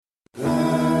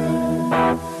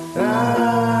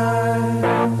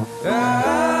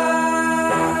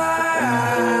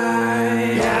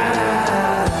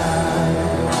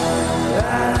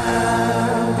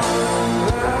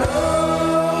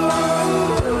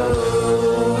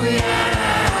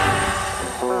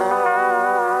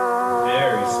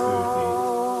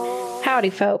Howdy,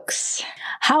 folks.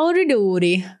 Howdy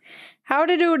doody.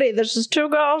 Howdy doody. This is Two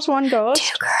Girls, One Ghost.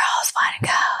 Two girls,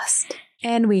 one ghost.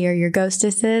 And we are your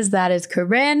ghostesses. That is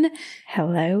Corinne.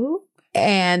 Hello.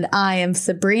 And I am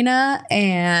Sabrina.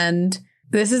 And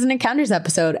this is an Encounters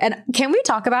episode. And can we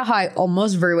talk about how I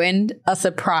almost ruined a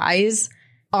surprise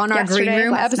on our green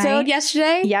room episode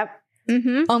yesterday? Yep.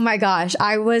 Mm-hmm. Oh my gosh.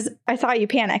 I saw you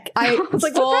panic. I was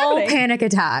like, full panic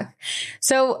attack.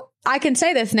 So I can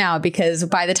say this now because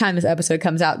by the time this episode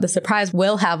comes out, the surprise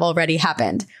will have already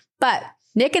happened. But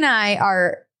Nick and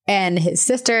and his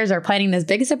sisters are planning this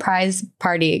big surprise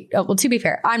party. Oh, well, to be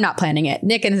fair, I'm not planning it.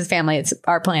 Nick and his family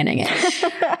are planning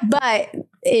it. But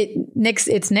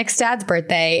it's Nick's dad's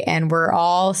birthday, and we're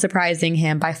all surprising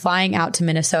him by flying out to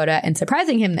Minnesota and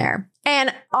surprising him there.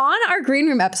 And on our green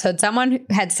room episode, someone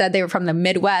had said they were from the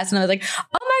Midwest, and I was like,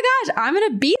 oh my gosh, I'm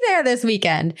going to be there this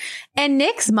weekend. And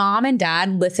Nick's mom and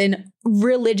dad listen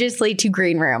religiously to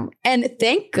green room. And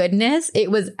thank goodness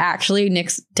it was actually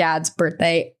Nick's dad's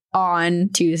birthday on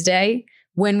Tuesday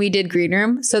when we did green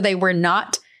room. So they were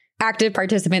not active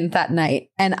participants that night.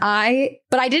 But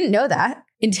I didn't know that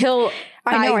until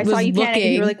I saw you panic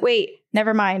and you were like, wait,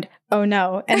 never mind. Oh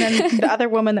no. And then the other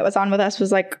woman that was on with us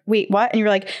was like, wait, what? And you were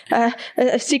like,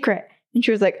 a secret. And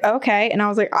she was like, okay. And I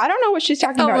was like, I don't know what she's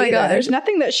talking about either. There's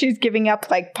nothing that she's giving up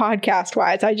like podcast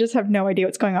wise. I just have no idea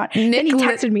what's going on. Then he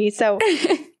texted me. So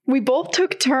we both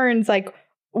took turns like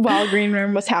while green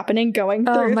room was happening, going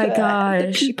through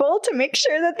the people to make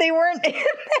sure that they weren't in there.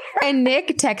 And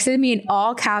Nick texted me in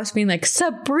all caps being like,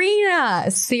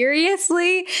 Sabrina,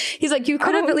 seriously? He's like, you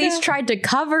could have at least tried to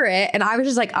cover it. And I was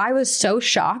just like, I was so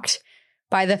shocked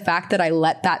by the fact that I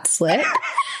let that slip.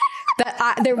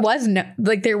 That there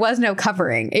was no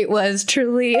covering. It was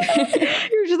truly. You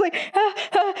were just like,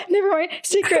 never mind,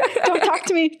 secret. Don't talk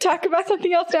to me. Talk about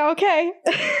something else now, okay?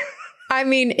 I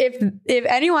mean, if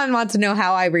anyone wants to know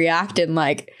how I react in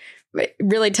like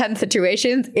really tense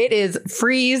situations, it is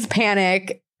freeze,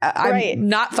 panic. I'm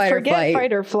not fight or flight. Forget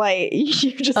fight or flight.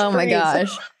 You just freeze. My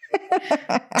gosh.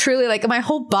 Truly, like my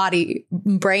whole body,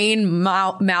 brain,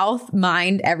 mouth,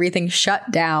 mind, everything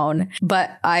shut down.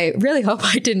 But I really hope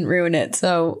I didn't ruin it.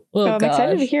 So I'm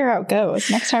excited to hear how it goes.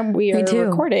 Next time we are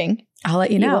recording, I'll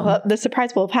let you know. The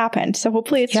surprise will have happened. So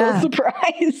hopefully it's still a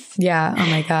surprise. Yeah. Oh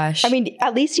my gosh. I mean,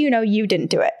 at least you didn't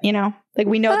do it. Like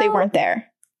we know they weren't there.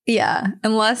 Yeah.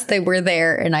 Unless they were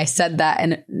there and I said that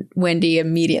and Wendy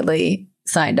immediately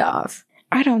signed off.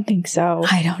 I don't think so.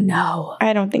 I don't know.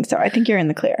 I don't think so. I think you're in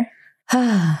the clear.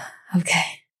 Okay.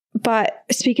 But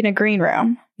speaking of green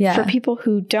room, for people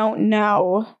who don't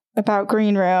know about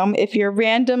green room, if you're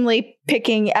randomly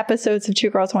picking episodes of Two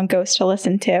Girls, One Ghost to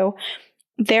listen to,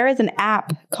 there is an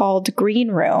app called Green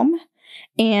Room,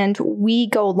 and we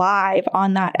go live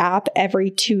on that app every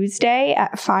Tuesday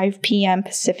at 5 p.m.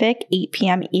 Pacific, 8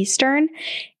 p.m. Eastern,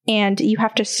 and you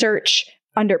have to search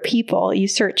under people. You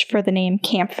search for the name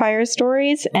Campfire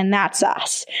Stories, and that's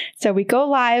us. So we go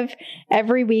live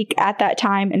every week at that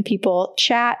time, and people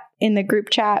chat in the group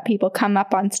chat. People come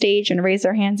up on stage and raise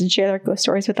their hands and share their ghost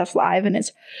stories with us live, and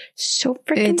it's so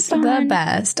freaking fun. It's the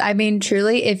best. I mean,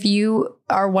 truly, if you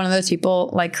are one of those people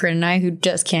like Corinne and I who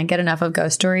just can't get enough of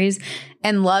ghost stories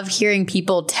and love hearing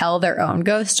people tell their own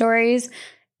ghost stories,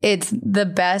 it's the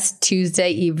best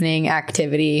Tuesday evening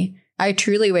activity. I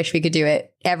truly wish we could do it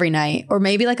every night, or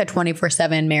maybe like a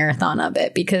 24/7 marathon of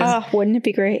it, because wouldn't it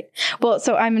be great? Well,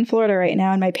 so I'm in Florida right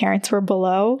now, and my parents were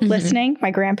below listening,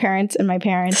 my grandparents and my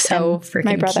parents, so and freaking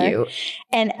my brother. Cute.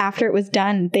 And after it was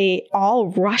done, they all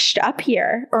rushed up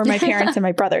here, or my parents and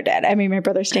my brother did. I mean, my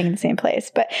brother's staying in the same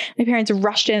place, but my parents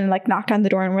rushed in and like knocked on the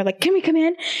door and were like, "Can we come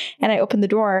in?" And I opened the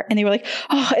door, and they were like,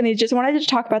 "Oh," and they just wanted to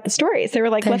talk about the stories. They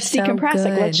were like, "Let's decompress,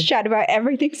 like let's chat about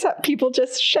everything people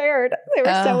just shared." They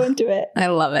were so into it. I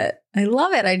love it. I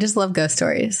love it. I just love ghost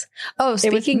stories. Oh,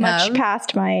 speaking it was much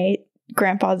past my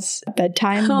grandpa's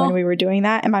bedtime when we were doing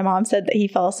that. And my mom said that he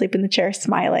fell asleep in the chair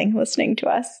smiling, listening to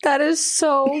us. That is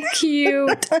so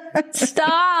cute.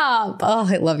 Stop. Oh,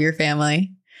 I love your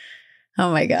family. Oh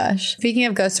my gosh. Speaking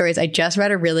of ghost stories, I just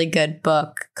read a really good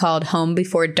book called Home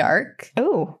Before Dark.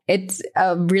 Oh. It's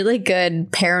a really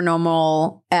good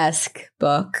paranormal-esque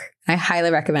book. I highly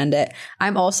recommend it.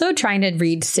 I'm also trying to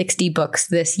read 60 books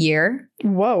this year.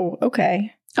 Whoa.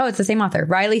 Okay. Oh, it's the same author,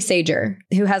 Riley Sager,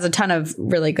 who has a ton of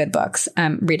really good books.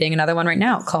 I'm reading another one right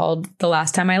now called The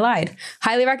Last Time I Lied.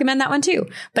 Highly recommend that one too.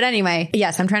 But anyway,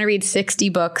 yes, I'm trying to read 60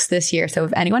 books this year. So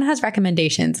if anyone has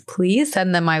recommendations, please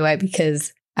send them my way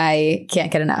because I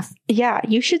can't get enough. Yeah,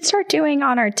 you should start doing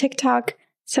on our TikTok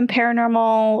some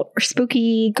paranormal or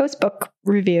spooky ghost book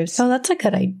reviews. Oh, that's a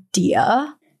good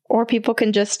idea. Or people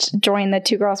can just join the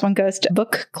Two Girls, One Ghost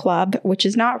book club, which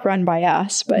is not run by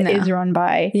us, but is run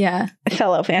by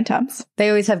fellow phantoms. They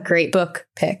always have great book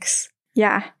picks.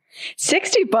 Yeah.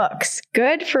 60 books.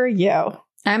 Good for you.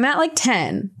 I'm at like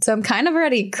 10, so I'm kind of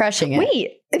already crushing it.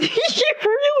 Wait, you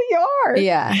really are.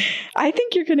 Yeah. I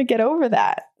think you're going to get over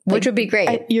that. Which would be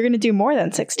great. You're going to do more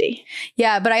than 60.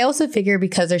 Yeah, but I also figure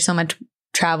because there's so much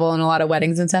travel and a lot of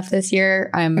weddings and stuff this year,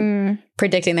 I'm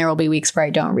predicting there will be weeks where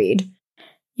I don't read.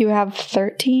 You have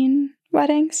 13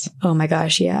 weddings? Oh my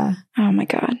gosh, yeah. Oh my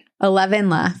God. 11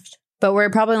 left. But we're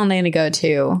probably only going to go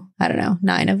to, I don't know,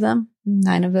 9 of them.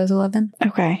 9 of those 11.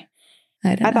 Okay.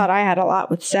 I thought I had a lot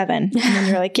with 7. And then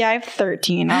you're like, yeah, I have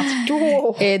 13. I was like,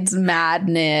 oh. It's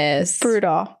madness.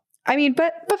 Brutal. I mean,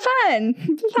 but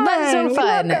fun. But so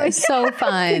fun. So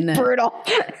fun. Brutal.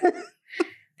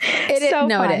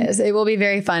 It is. It will be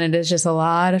very fun. It is just a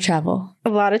lot of travel. A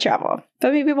lot of travel.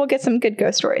 But maybe we'll get some good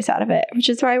ghost stories out of it, which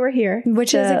is why we're here.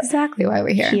 Which is exactly why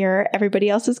we're here. Hear everybody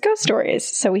else's ghost stories.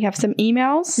 So we have some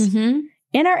emails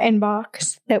in our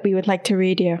inbox that we would like to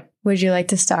read you. Would you like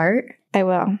to start? I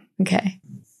will. Okay.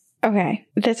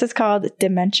 This is called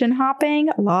Dimension Hopping,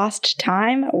 Lost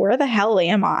Time. Where the hell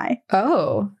am I?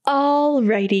 Oh.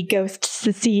 Alrighty, ghost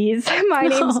sissies. My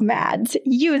name's Mads.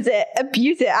 Use it.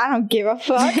 Abuse it. I don't give a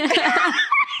fuck. This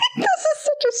is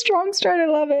such a strong start. I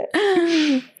love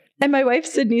it. And my wife,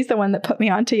 Sydney's the one that put me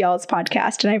onto y'all's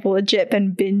podcast, and I've legit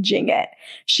been binging it.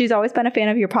 She's always been a fan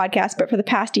of your podcast, but for the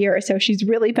past year or so, she's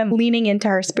really been leaning into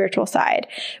her spiritual side.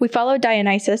 We follow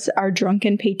Dionysus, our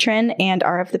drunken patron, and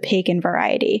are of the pagan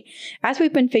variety. As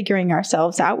we've been figuring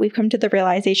ourselves out, we've come to the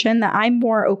realization that I'm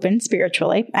more open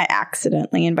spiritually. I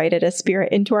accidentally invited a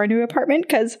spirit into our new apartment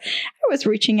because I was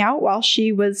reaching out while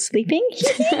she was sleeping.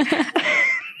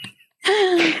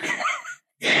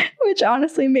 Which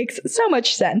honestly makes so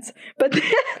much sense. But this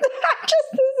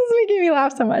is making me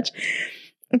laugh so much.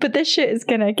 But this shit is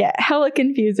gonna get hella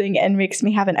confusing and makes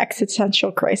me have an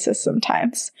existential crisis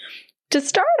sometimes. To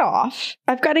start off,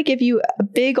 I've got to give you a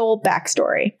big old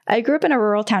backstory. I grew up in a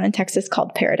rural town in Texas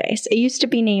called Paradise. It used to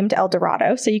be named El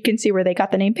Dorado, so you can see where they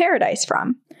got the name Paradise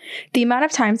from. The amount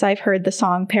of times I've heard the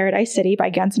song Paradise City by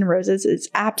Guns N' Roses is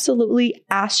absolutely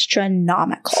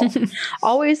astronomical.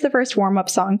 Always the first warm-up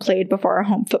song played before a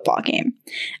home football game.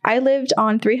 I lived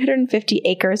on 350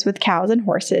 acres with cows and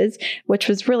horses, which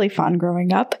was really fun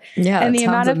growing up. Yeah, and that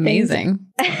sounds amazing.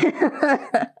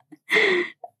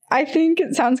 I think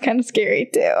it sounds kind of scary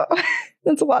too.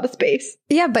 That's a lot of space.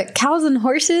 Yeah, but cows and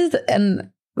horses,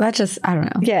 and that just, I don't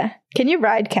know. Yeah. Can you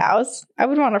ride cows? I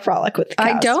would want to frolic with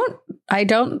cows. I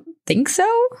don't think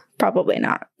so. Probably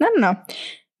not. I don't know.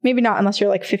 Maybe not unless you're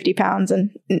like 50 pounds and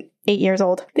 8 years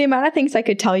old. The amount of things I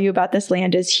could tell you about this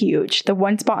land is huge. The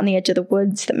one spot on the edge of the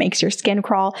woods that makes your skin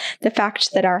crawl. The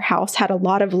fact that our house had a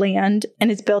lot of land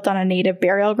and is built on a native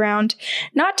burial ground.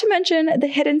 Not to mention the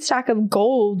hidden stack of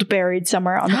gold buried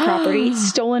somewhere on the property,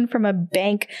 stolen from a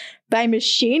bank by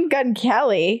Machine Gun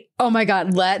Kelly. Oh my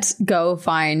God, let's go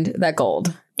find that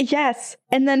gold. Yes.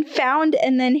 And then found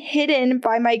and then hidden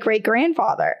by my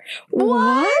great-grandfather.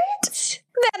 What?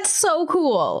 That's so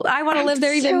cool. I want to live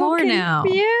there even more now.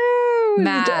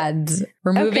 Mads.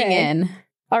 We're moving in.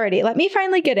 Alrighty, let me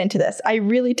finally get into this. I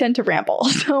really tend to ramble.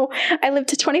 So I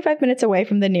lived 25 minutes away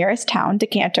from the nearest town,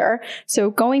 Decanter.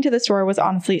 So going to the store was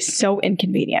honestly so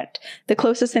inconvenient. The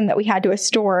closest thing that we had to a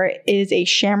store is a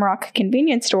Shamrock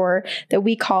convenience store that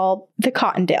we call the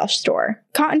Cottondale store.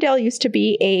 Cottondale used to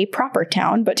be a proper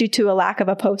town, but due to a lack of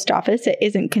a post office, it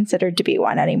isn't considered to be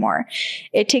one anymore.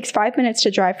 It takes 5 minutes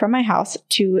to drive from my house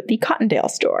to the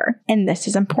Cottondale store. And this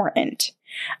is important.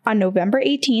 On November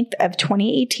 18th of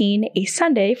 2018, a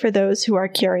Sunday for those who are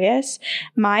curious,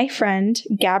 my friend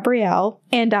Gabrielle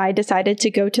and I decided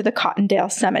to go to the Cottondale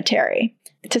Cemetery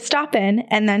to stop in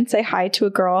and then say hi to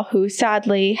a girl who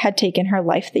sadly had taken her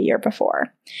life the year before.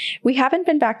 We haven't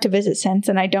been back to visit since,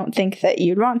 and I don't think that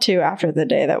you'd want to after the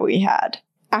day that we had.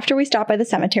 After we stopped by the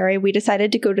cemetery, we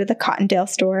decided to go to the Cottondale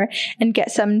store and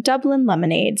get some Dublin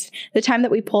lemonades. The time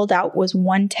that we pulled out was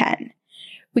 1:10.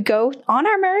 We go on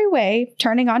our merry way,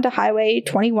 turning onto Highway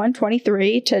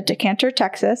 2123 to Decanter,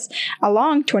 Texas.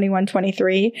 Along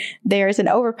 2123, there's an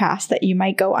overpass that you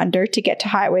might go under to get to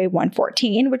Highway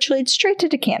 114, which leads straight to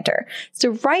Decanter. So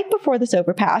right before this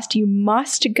overpass, you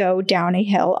must go down a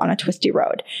hill on a twisty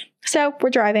road. So we're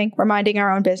driving, we're minding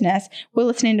our own business, we're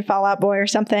listening to Fall Out Boy or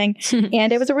something,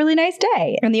 and it was a really nice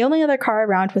day. And the only other car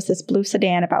around was this blue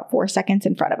sedan about 4 seconds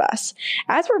in front of us.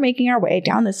 As we're making our way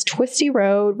down this twisty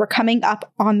road, we're coming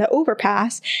up on the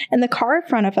overpass, and the car in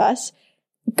front of us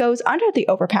goes under the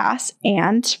overpass,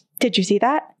 and did you see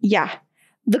that? Yeah.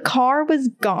 The car was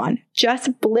gone,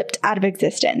 just blipped out of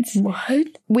existence.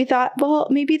 What? We thought, well,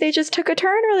 maybe they just took a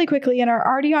turn really quickly and are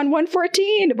already on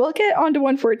 114. We'll get onto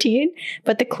 114.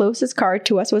 But the closest car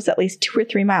to us was at least 2 or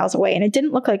 3 miles away, and it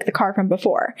didn't look like the car from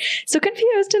before. So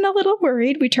confused and a little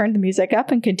worried, we turned the music up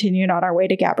and continued on our way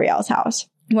to Gabrielle's house.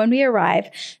 When we arrive,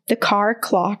 the car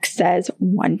clock says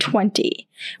 120.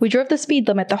 We drove the speed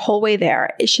limit the whole way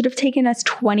there. It should have taken us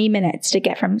 20 minutes to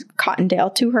get from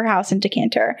Cottondale to her house in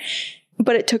Decanter,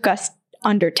 but it took us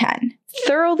under 10.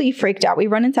 Thoroughly freaked out, we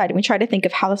run inside and we try to think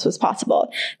of how this was possible.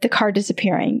 The car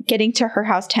disappearing, getting to her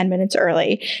house 10 minutes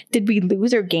early. Did we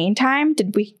lose or gain time?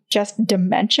 Did we just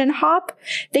dimension hop?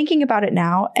 Thinking about it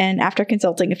now, and after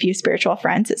consulting a few spiritual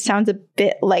friends, it sounds a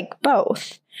bit like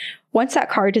both. Once that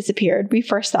car disappeared, we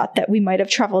first thought that we might have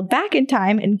traveled back in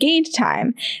time and gained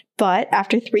time. But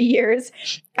after 3 years,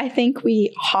 I think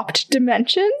we hopped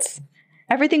dimensions.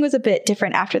 Everything was a bit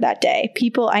different after that day.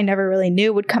 People I never really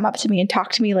knew would come up to me and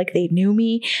talk to me like they knew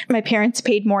me. My parents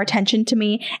paid more attention to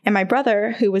me, and my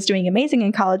brother, who was doing amazing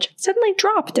in college, suddenly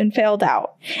dropped and failed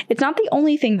out. It's not the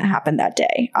only thing that happened that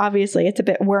day. Obviously, it's a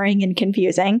bit worrying and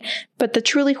confusing, but the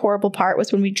truly horrible part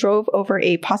was when we drove over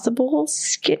a possible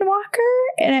skinwalker,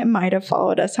 and it might have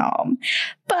followed us home.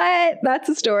 But that's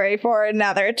a story for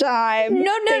another time.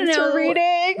 Thanks for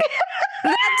reading.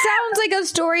 That sounds like a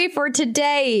story for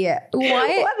today.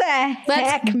 What the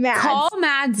heck, Mads? Call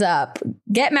Mads up.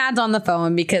 Get Mads on the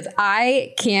phone, because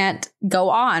I can't go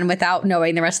on without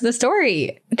knowing the rest of the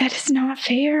story. That is not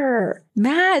fair.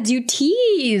 Mads, you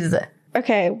tease.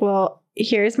 Okay, well,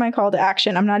 here's my call to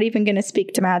action. I'm not even going to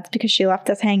speak to Mads because she left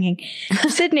us hanging.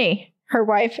 Sydney, her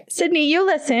wife. Sydney, you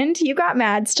listened. You got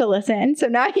Mads to listen. So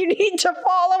now you need to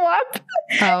follow up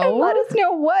and let us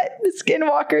know what the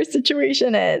skinwalker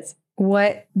situation is.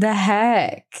 What the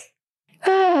heck?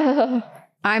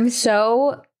 I'm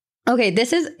so... Okay,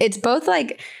 it's both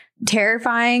like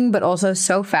terrifying, but also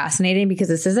so fascinating, because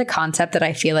this is a concept that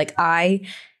I feel like I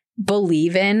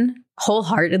believe in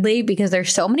wholeheartedly, because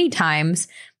there's so many times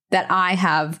that I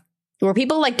have where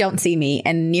people like don't see me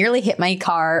and nearly hit my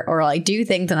car or like do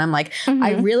things. And I'm like,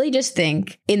 I really just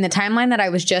think in the timeline that I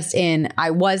was just in, I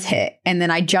was hit and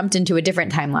then I jumped into a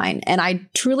different timeline. And I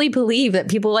truly believe that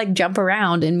people like jump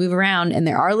around and move around, and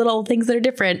there are little things that are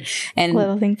different and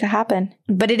little things that happen.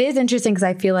 But it is interesting because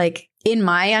I feel like in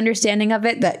my understanding of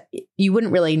it that you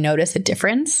wouldn't really notice a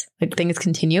difference, like things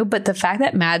continue. But the fact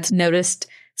that Mads noticed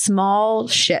small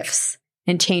shifts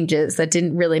and changes that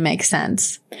didn't really make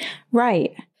sense.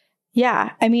 Right.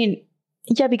 Yeah. I mean,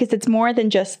 yeah, because it's more than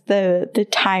just the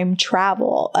time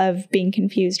travel of being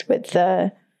confused with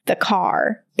the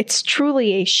car. It's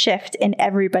truly a shift in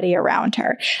everybody around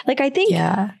her. Like, I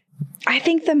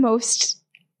think the most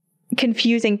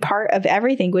confusing part of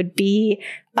everything would be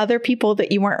other people that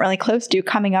you weren't really close to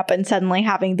coming up and suddenly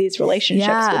having these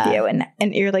relationships with you.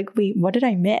 And you're like, wait, what did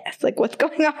I miss? Like, what's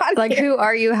going on? Like, who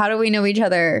are you? How do we know each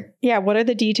other? Yeah. What are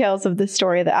the details of the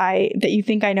story that you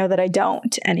think I know that I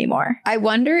don't anymore? I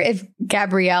wonder if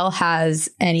Gabrielle has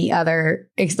any other,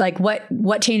 like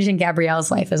what changed in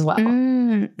Gabrielle's life as well.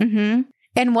 Mm-hmm.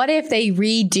 And what if they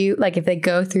redo, like if they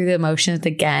go through the emotions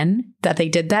again that they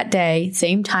did that day,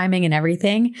 same timing and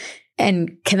everything,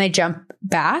 and can they jump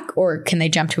back or can they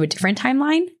jump to a different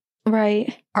timeline?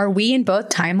 Right. Are we in both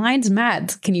timelines?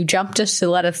 Mads, can you jump just to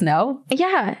let us know?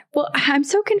 Yeah. Well, I'm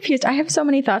so confused. I have so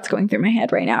many thoughts going through my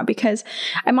head right now, because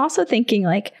I'm also thinking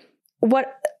like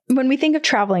when we think of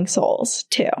traveling souls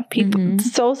too, people,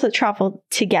 souls that travel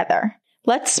together,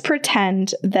 let's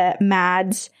pretend that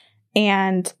Mads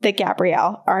and that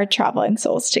Gabrielle are traveling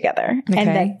souls together, and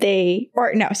that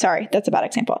that's a bad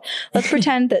example. Let's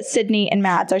pretend that Sydney and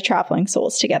Mads are traveling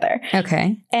souls together.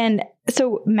 Okay. And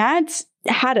so Mads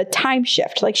had a time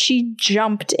shift, like she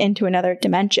jumped into another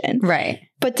dimension. Right.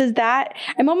 But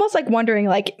I'm almost like wondering,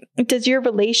 like, does your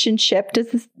relationship,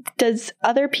 does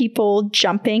other people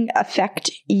jumping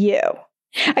affect you?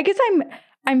 I guess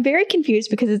I'm very confused,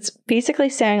 because it's basically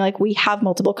saying like we have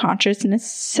multiple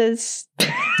consciousnesses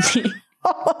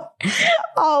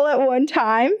all at one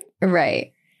time.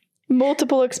 Right.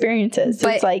 Multiple experiences. So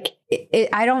it's like,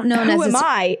 I don't know. Who am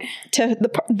I to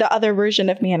the other version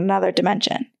of me in another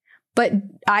dimension? But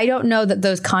I don't know that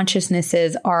those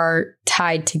consciousnesses are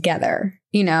tied together.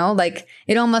 You know, like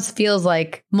it almost feels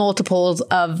like multiples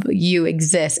of you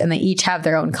exist and they each have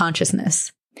their own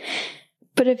consciousness.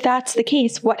 But if that's the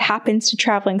case, what happens to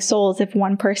traveling souls if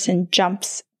one person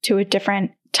jumps to a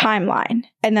different timeline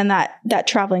and then that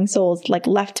traveling soul is like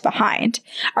left behind?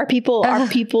 Are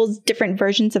people's different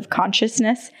versions of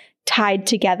consciousness tied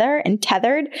together and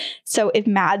tethered? So if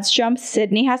Mads jumps,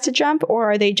 Sydney has to jump,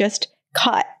 or are they just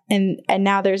cut and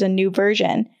now there's a new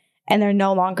version and they're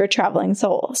no longer traveling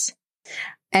souls.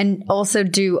 And also,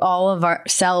 do all of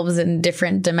ourselves in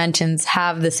different dimensions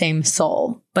have the same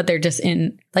soul, but they're just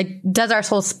in, like, does our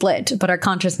soul split, but our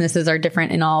consciousnesses are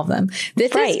different in all of them?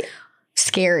 This is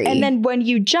scary. And then when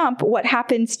you jump, what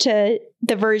happens to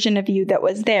the version of you that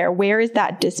was there? Where is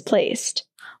that displaced?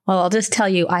 Well, I'll just tell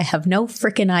you, I have no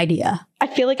freaking idea. I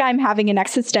feel like I'm having an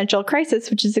existential crisis,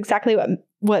 which is exactly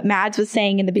what Mads was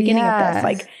saying in the beginning of this.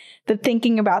 Like, the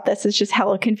thinking about this is just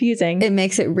hella confusing. It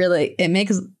makes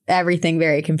everything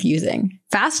very confusing.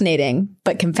 Fascinating,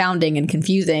 but confounding and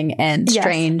confusing and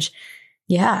strange.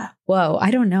 Yeah. Whoa. I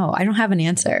don't know. I don't have an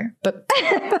answer. But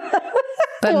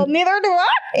well, neither do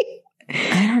I.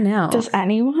 I don't know. Does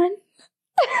anyone?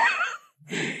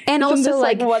 And also,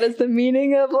 like, what is the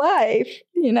meaning of life?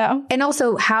 You know? And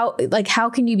also, how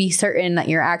can you be certain that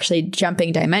you're actually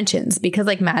jumping dimensions? Because,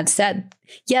 like Matt said,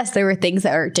 yes, there were things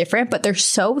that are different, but they're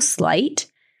so slight.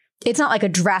 It's not like a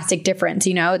drastic difference,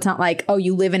 you know? It's not like, oh,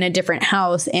 you live in a different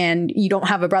house and you don't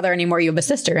have a brother anymore, you have a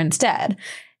sister instead.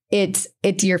 It's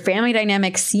your family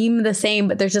dynamics seem the same,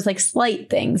 but there's just like slight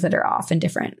things that are off and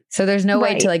different. So there's no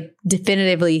way to like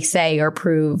definitively say or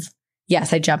prove,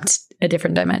 yes, I jumped a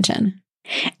different dimension.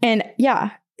 And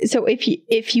yeah, so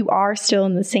if you are still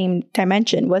in the same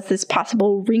dimension, was this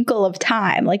possible wrinkle of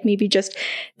time, like maybe just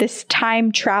this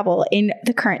time travel in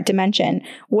the current dimension,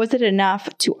 was it enough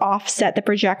to offset the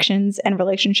projections and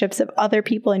relationships of other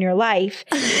people in your life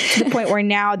to the point where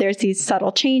now there's these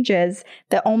subtle changes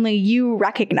that only you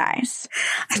recognize?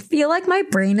 I feel like my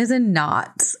brain is in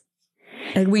knots.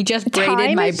 Like, we just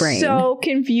braided my brain. Time is so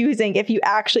confusing. If you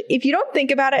don't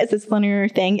think about it as this linear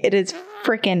thing, it is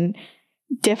freaking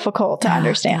difficult to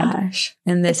understand. Gosh.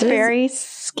 And this is very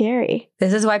scary.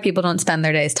 This is why people don't spend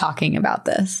their days talking about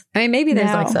this. I mean, maybe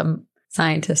there's like some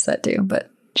scientists that do, but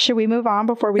should we move on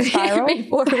before we spiral?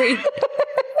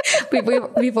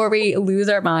 before we lose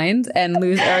our minds and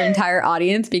lose our entire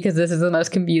audience, because this is the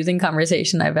most confusing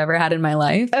conversation I've ever had in my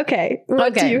life. Okay.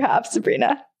 What do you have,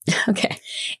 Sabrina? Okay.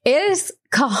 It is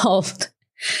called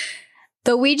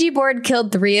The Ouija Board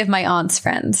Killed 3 of My Aunt's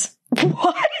Friends.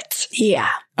 What? Yeah.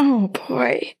 Oh,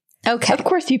 boy. Okay. Of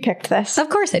course you picked this. Of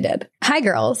course I did. Hi,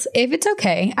 girls. If it's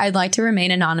okay, I'd like to remain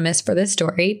anonymous for this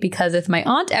story, because if my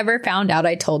aunt ever found out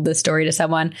I told this story to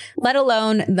someone, let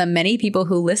alone the many people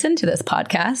who listen to this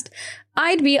podcast,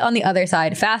 I'd be on the other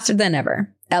side faster than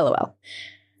ever. LOL.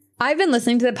 I've been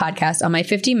listening to the podcast on my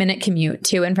 50-minute commute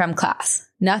to and from class.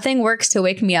 Nothing works to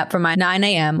wake me up from my 9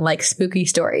 a.m. like spooky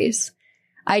stories.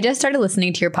 I just started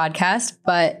listening to your podcast,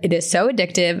 but it is so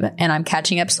addictive and I'm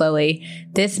catching up slowly.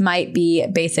 This might be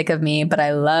basic of me, but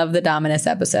I love the Dominus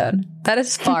episode. That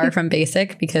is far from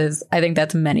basic, because I think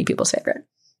that's many people's favorite.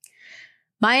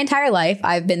 My entire life,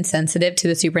 I've been sensitive to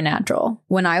the supernatural.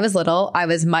 When I was little, I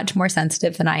was much more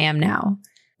sensitive than I am now.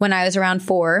 When I was around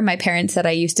 4, my parents said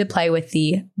I used to play with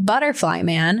the butterfly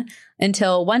man,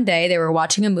 until one day they were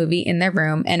watching a movie in their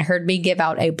room and heard me give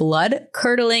out a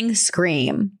blood-curdling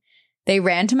scream. They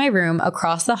ran to my room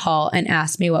across the hall and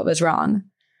asked me what was wrong.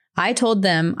 I told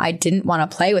them I didn't want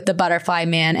to play with the butterfly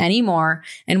man anymore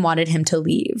and wanted him to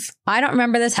leave. I don't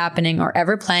remember this happening or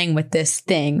ever playing with this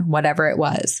thing, whatever it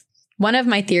was. One of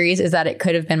my theories is that it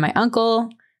could have been my uncle,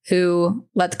 who,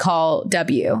 let's call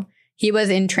W. He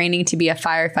was in training to be a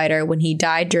firefighter when he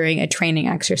died during a training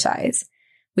exercise.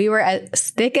 We were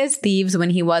as thick as thieves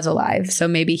when he was alive, so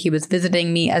maybe he was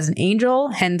visiting me as an angel,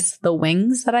 hence the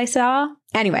wings that I saw.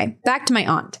 Anyway, back to my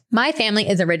aunt. My family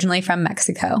is originally from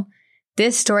Mexico.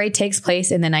 This story takes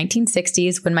place in the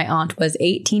 1960s when my aunt was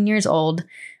 18 years old,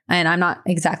 and I'm not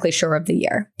exactly sure of the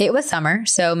year. It was summer,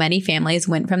 so many families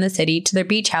went from the city to their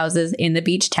beach houses in the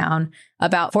beach town,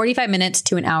 about 45 minutes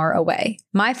to an hour away.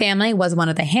 My family was one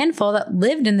of the handful that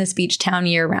lived in this beach town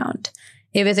year-round.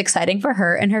 It was exciting for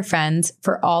her and her friends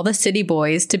for all the city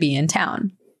boys to be in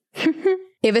town.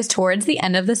 It was towards the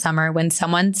end of the summer when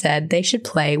someone said they should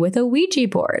play with a Ouija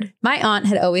board. My aunt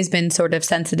had always been sort of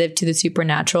sensitive to the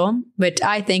supernatural, which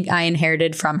I think I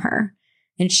inherited from her.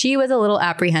 And she was a little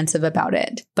apprehensive about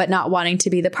it. But not wanting to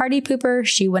be the party pooper,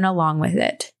 she went along with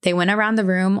it. They went around the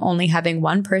room, only having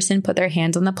one person put their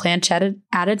hands on the planchette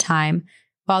at a time,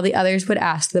 while the others would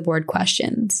ask the board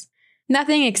questions.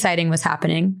 Nothing exciting was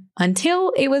happening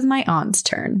until it was my aunt's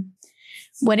turn.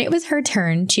 When it was her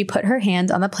turn, she put her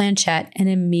hands on the planchette and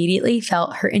immediately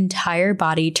felt her entire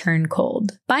body turn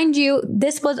cold. Mind you,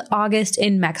 this was August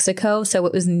in Mexico, so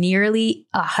it was nearly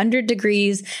 100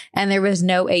 degrees and there was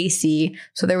no AC,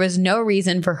 so there was no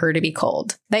reason for her to be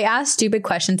cold. They asked stupid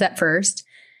questions at first,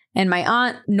 and my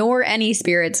aunt nor any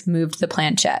spirits moved the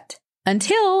planchette.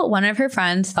 Until one of her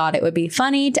friends thought it would be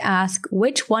funny to ask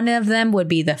which one of them would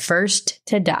be the first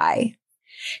to die.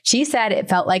 She said it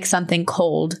felt like something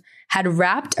cold had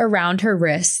wrapped around her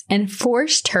wrists and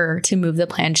forced her to move the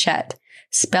planchette,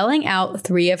 spelling out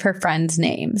 3 of her friends'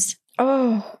 names.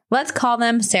 Oh. Let's call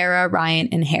them Sarah, Ryan,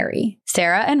 and Harry.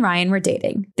 Sarah and Ryan were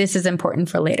dating. This is important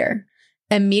for later.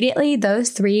 Immediately, those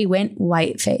 3 went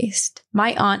white-faced.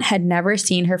 My aunt had never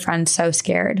seen her friend so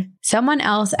scared. Someone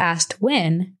else asked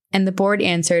when, and the board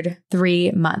answered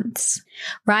 3 months.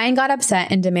 Ryan got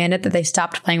upset and demanded that they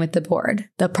stopped playing with the board.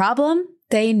 The problem?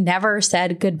 They never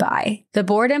said goodbye. The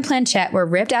board and planchette were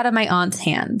ripped out of my aunt's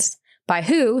hands. By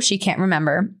who, she can't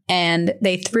remember, and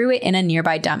they threw it in a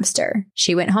nearby dumpster.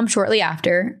 She went home shortly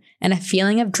after, and a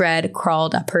feeling of dread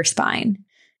crawled up her spine.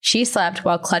 She slept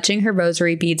while clutching her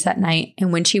rosary beads that night,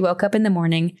 and when she woke up in the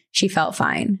morning, she felt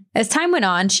fine. As time went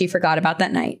on, she forgot about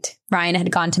that night. Ryan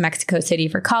had gone to Mexico City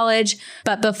for college,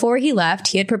 but before he left,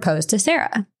 he had proposed to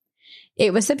Sarah.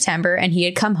 It was September, and he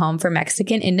had come home for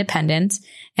Mexican independence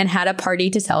and had a party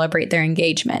to celebrate their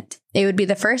engagement. It would be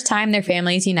the first time their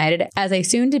families united as a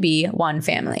soon-to-be one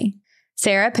family.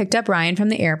 Sarah picked up Ryan from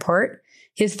the airport.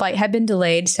 His flight had been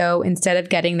delayed, so instead of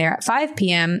getting there at 5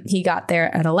 p.m., he got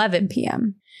there at 11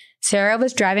 p.m. Sarah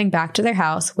was driving back to their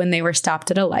house when they were stopped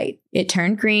at a light. It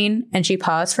turned green, and she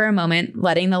paused for a moment,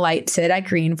 letting the light sit at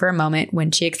green for a moment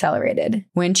when she accelerated.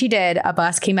 When she did, a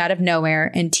bus came out of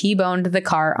nowhere and T-boned the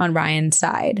car on Ryan's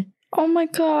side. Oh my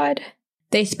God.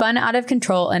 They spun out of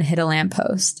control and hit a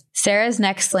lamppost. Sarah's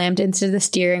neck slammed into the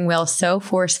steering wheel so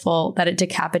forceful that it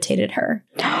decapitated her.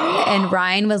 And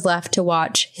Ryan was left to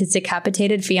watch his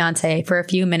decapitated fiancée for a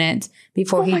few minutes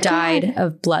before he died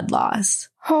of blood loss.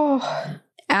 Oh.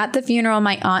 At the funeral,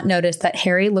 my aunt noticed that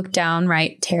Harry looked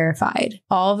downright terrified.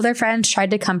 All of their friends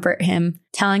tried to comfort him,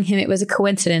 telling him it was a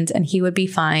coincidence and he would be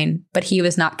fine, but he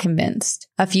was not convinced.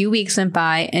 A few weeks went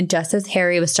by, and just as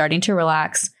Harry was starting to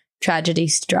relax, tragedy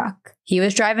struck. He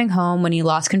was driving home when he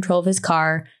lost control of his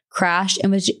car, crashed, and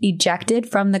was ejected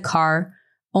from the car,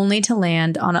 only to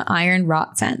land on an iron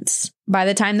wrought fence. By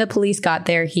the time the police got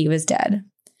there, he was dead.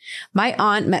 My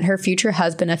aunt met her future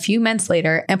husband a few months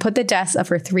later and put the deaths of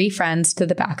her 3 friends to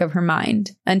the back of her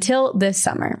mind. Until this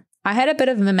summer. I had a bit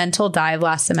of a mental dive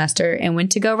last semester and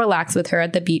went to go relax with her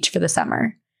at the beach for the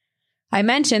summer. I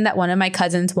mentioned that one of my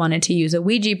cousins wanted to use a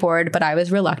Ouija board, but I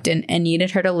was reluctant and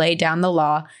needed her to lay down the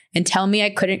law and tell me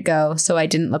I couldn't go so I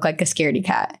didn't look like a scaredy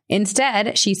cat.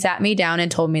 Instead, she sat me down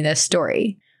and told me this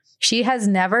story. She has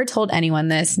never told anyone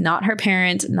this, not her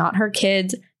parents, not her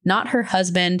kids, not her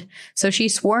husband, so she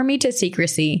swore me to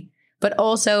secrecy, but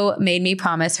also made me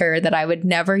promise her that I would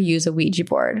never use a Ouija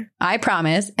board. I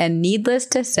promise, and needless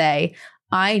to say,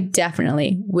 I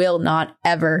definitely will not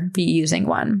ever be using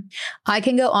one. I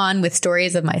can go on with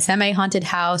stories of my semi-haunted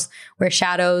house where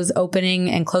shadows opening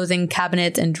and closing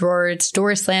cabinets and drawers,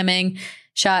 doors slamming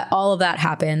shut, all of that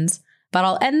happens, but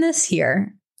I'll end this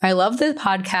here. I love the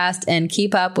podcast and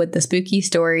keep up with the spooky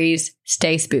stories.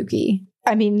 Stay spooky.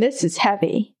 I mean, this is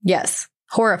heavy. Yes.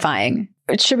 Horrifying.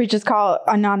 Should we just call it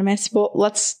anonymous? Well,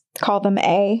 let's call them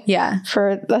A. Yeah.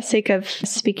 For the sake of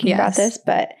speaking about this.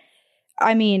 But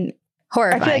I mean,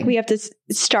 horrifying. I feel like we have to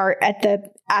start at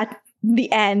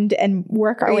the end and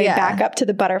work our way back up to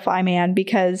the butterfly man,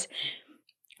 because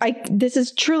this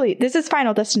is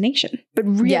Final Destination, but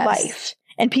real life.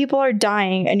 And people are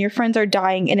dying and your friends are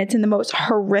dying, and it's in the most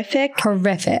horrific,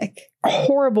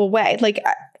 horrible way. Like,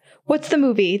 what's the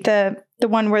movie? The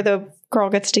one where the girl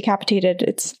gets decapitated.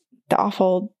 It's the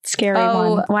awful, scary one.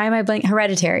 Oh, why am I blanking?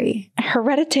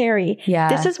 Hereditary. Yeah.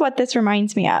 This is what this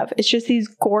reminds me of. It's just these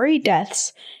gory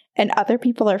deaths, and other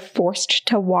people are forced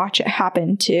to watch it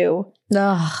happen to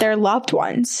their loved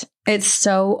ones. It's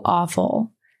so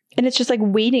awful. And it's just like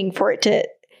waiting for it to...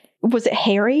 Was it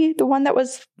Harry, the one that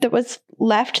was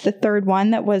left, the third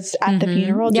one that was at the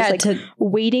funeral? Just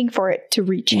waiting for it to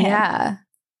reach him. Yeah.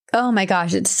 Oh my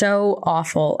gosh, it's so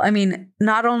awful. I mean,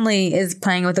 not only is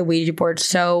playing with a Ouija board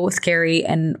so scary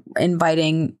and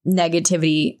inviting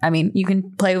negativity, I mean, you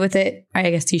can play with it.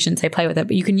 I guess you shouldn't say play with it,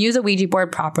 but you can use a Ouija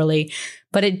board properly.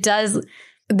 But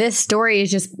this story is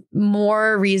just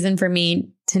more reason for me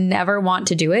to never want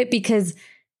to do it, because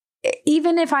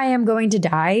even if I am going to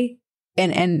die,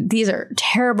 and these are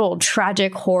terrible,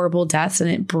 tragic, horrible deaths,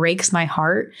 and it breaks my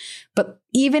heart. But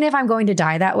even if I'm going to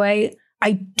die that way,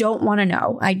 I don't want to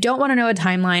know. I don't want to know a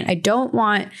timeline. I don't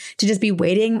want to just be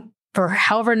waiting for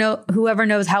whoever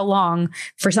knows how long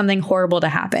for something horrible to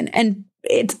happen. And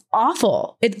it's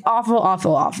awful. It's awful,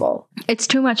 awful, awful. It's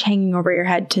too much hanging over your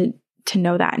head to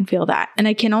know that and feel that. And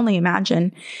I can only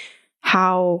imagine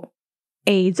how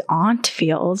A's aunt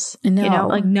feels,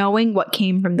 like knowing what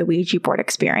came from the Ouija board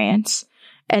experience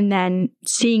and then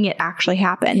seeing it actually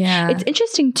happen. Yeah. It's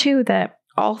interesting too that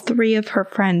all 3 of her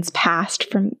friends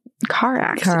passed from car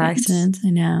accidents. I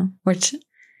know. Which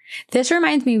this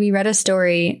reminds me, we read a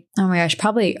story, oh my gosh,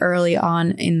 probably early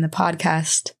on in the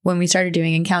podcast when we started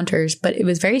doing encounters, but it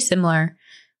was very similar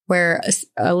where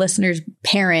a listener's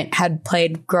parent had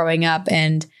played growing up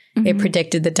and it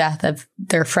predicted the death of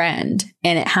their friend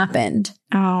and it happened.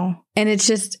 Oh. And it's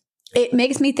just, it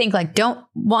makes me think like,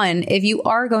 if you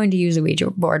are going to use a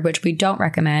Ouija board, which we don't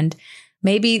recommend,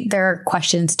 maybe there are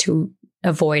questions to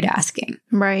avoid asking.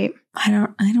 Right.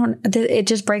 It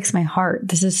just breaks my heart.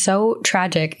 This is so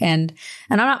tragic. And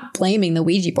I'm not blaming the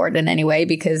Ouija board in any way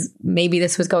because maybe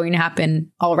this was going to happen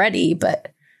already,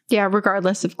 but. Yeah,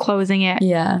 regardless of closing it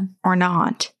or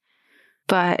not.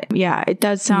 But yeah, it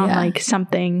does sound like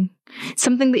something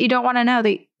that you don't want to know,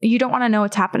 that you don't want to know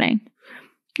what's happening.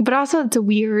 But also it's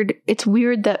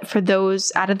weird that for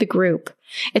those out of the group,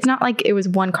 it's not like it was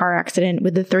one car accident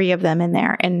with the 3 of them in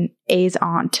there and A's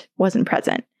aunt wasn't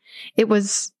present. It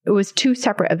was 2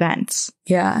 separate events.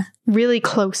 Yeah. Really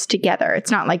close together.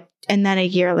 It's not like, and then a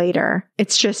year later,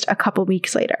 it's just a couple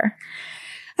weeks later.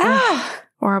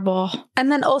 Horrible.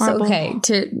 And then also, okay,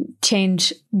 to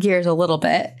change gears a little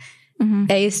bit,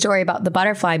 A's story about the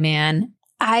butterfly man.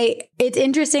 It's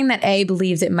interesting that A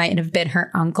believes it might have been her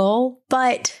uncle,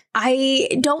 but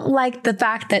I don't like the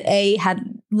fact that A had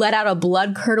let out a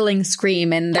blood-curdling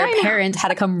scream and their parents had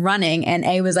to come running and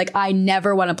A was like, I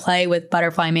never want to play with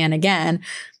Butterfly Man again.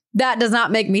 That does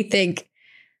not make me think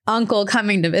uncle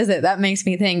coming to visit. That makes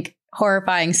me think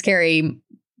horrifying, scary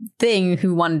thing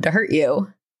who wanted to hurt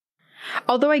you.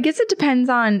 Although I guess it depends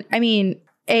on,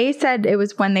 A said it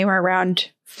was when they were around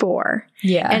 4.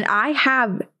 Yeah. And I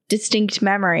have distinct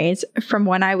memories from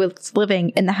when I was living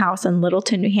in the house in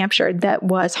Littleton, New Hampshire that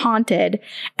was haunted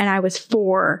and I was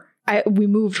 4. We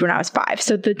moved when I was 5.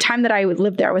 So the time that I would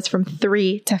live there was from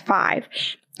 3 to 5.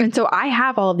 And so I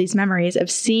have all of these memories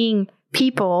of seeing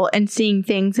people and seeing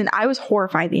things, and I was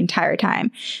horrified the entire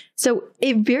time. So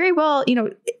it very well,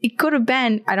 it could have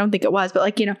been, I don't think it was, but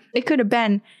it could have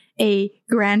been a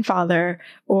grandfather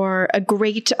or a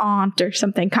great aunt or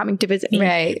something coming to visit me.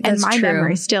 Right. And my true.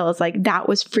 memory still is like, that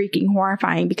was freaking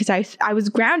horrifying because I was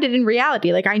grounded in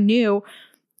reality. Like I knew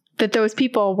that those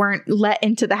people weren't let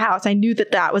into the house. I knew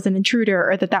that was an intruder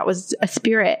or that was a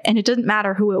spirit, and it doesn't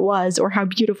matter who it was or how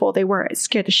beautiful they were. It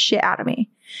scared the shit out of me.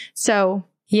 So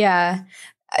yeah.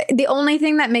 The only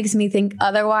thing that makes me think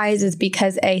otherwise is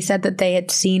because A said that they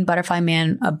had seen Butterfly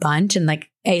Man a bunch and like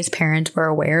A's parents were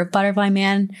aware of Butterfly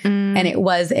Man and it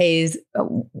was A's,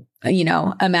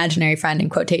 imaginary friend in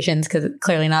quotations because it's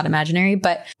clearly not imaginary.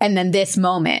 But, and then this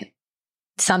moment,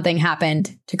 something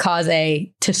happened to cause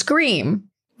A to scream.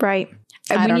 Right.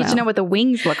 And we need to know what the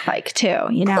wings look like too,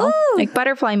 Ooh. Like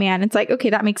Butterfly Man. It's like,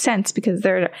 okay, that makes sense because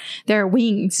there are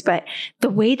wings, but the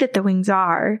way that the wings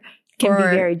are can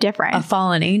be very different. A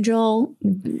fallen angel,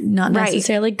 not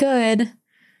necessarily good.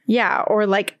 Yeah. Or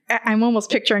like, I'm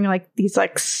almost picturing like these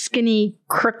like skinny,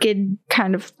 crooked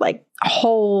kind of like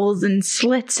holes and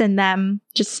slits in them.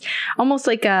 Just almost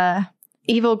like a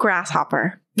evil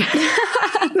grasshopper.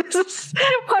 This is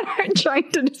what I'm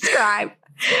trying to describe.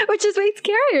 Which is way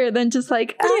scarier than just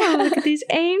like, look at these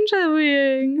angel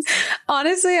wings.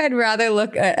 Honestly, I'd rather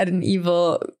look at an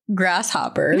evil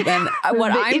grasshopper than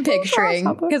what I'm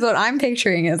picturing. Because what I'm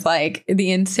picturing is like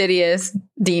the insidious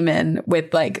demon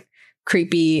with like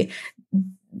creepy,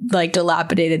 like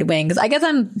dilapidated wings. I guess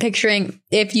I'm picturing,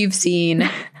 if you've seen,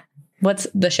 what's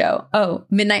the show? Oh,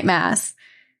 Midnight Mass.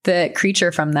 The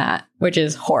creature from that, which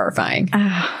is horrifying.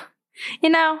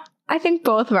 I think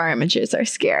both of our images are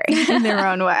scary in their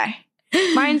own way.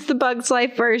 Mine's the Bug's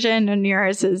Life version, and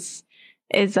yours is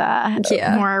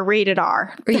more rated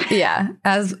R. Yeah,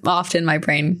 as often my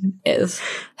brain is.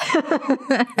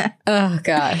 Oh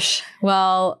gosh.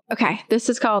 Well, okay. This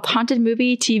is called Haunted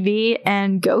Movie, TV,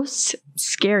 and Ghosts.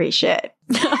 Scary shit.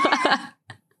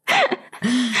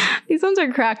 These ones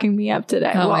are cracking me up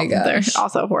today. Oh my gosh. They're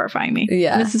also horrifying me.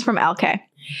 Yeah. This is from LK.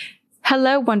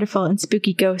 Hello, wonderful and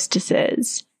spooky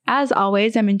ghostesses. As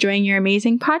always, I'm enjoying your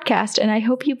amazing podcast, and I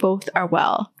hope you both are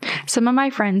well. Some of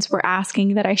my friends were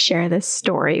asking that I share this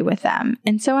story with them,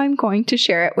 and so I'm going to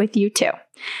share it with you too.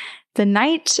 The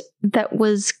night that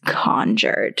was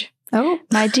conjured. Oh,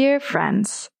 my dear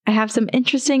friends, I have some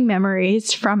interesting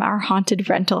memories from our haunted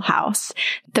rental house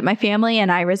that my family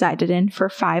and I resided in for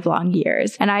 5 long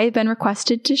years, and I have been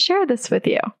requested to share this with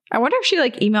you. I wonder if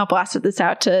she email blasted this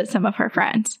out to some of her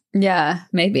friends. Yeah,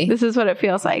 maybe. This is what it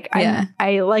feels like. Yeah.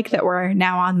 I like that we're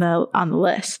now on the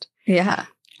list. Yeah.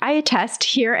 I attest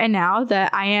here and now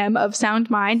that I am of sound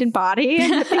mind and body,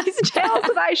 and that these tales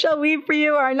that I shall weave for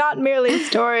you are not merely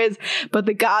stories, but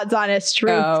the God's honest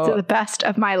truth to the best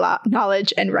of my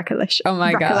knowledge and recollection. Oh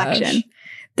my gosh.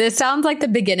 This sounds like the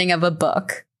beginning of a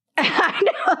book. I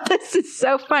know, this is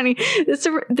so funny.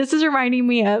 This is reminding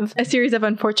me of a series of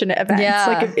unfortunate events. Yeah.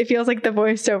 Like it feels like the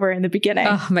voiceover in the beginning.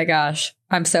 Oh my gosh.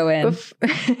 I'm so in.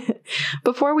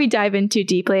 Before we dive in too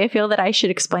deeply, I feel that I should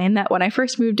explain that when I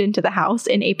first moved into the house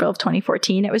in April of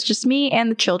 2014, it was just me and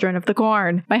the children of the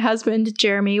corn. My husband,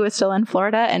 Jeremy, was still in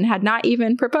Florida and had not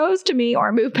even proposed to me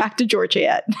or moved back to Georgia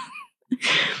yet.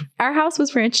 Our house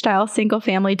was ranch-style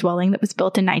single-family dwelling that was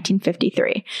built in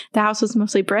 1953. The house was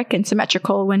mostly brick and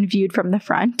symmetrical when viewed from the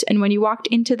front, and when you walked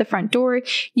into the front door,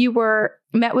 you were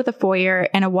met with a foyer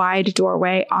and a wide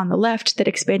doorway on the left that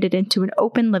expanded into an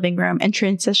open living room and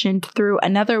transitioned through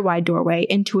another wide doorway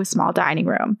into a small dining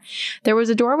room. There was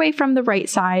a doorway from the right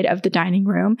side of the dining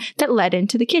room that led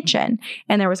into the kitchen,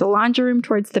 and there was a laundry room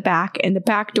towards the back and the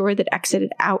back door that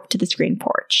exited out to the screen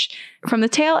porch. From the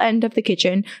tail end of the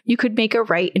kitchen, you could make a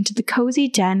right into the cozy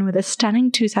den with a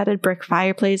stunning two-sided brick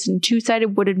fireplace and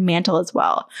two-sided wooden mantel as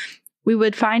well. We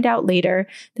would find out later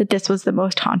that this was the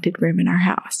most haunted room in our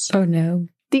house. Oh no.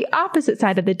 The opposite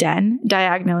side of the den,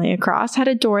 diagonally across, had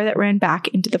a door that ran back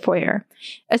into the foyer.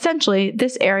 Essentially,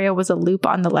 this area was a loop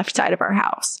on the left side of our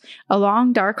house. A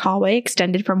long, dark hallway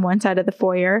extended from one side of the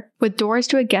foyer, with doors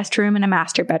to a guest room and a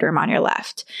master bedroom on your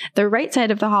left. The right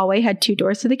side of the hallway had two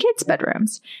doors to the kids'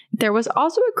 bedrooms. There was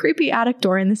also a creepy attic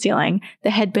door in the ceiling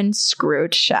that had been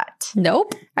screwed shut.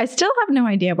 Nope. I still have no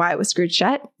idea why it was screwed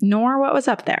shut, nor what was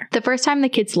up there. The first time the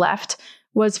kids left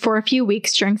was for a few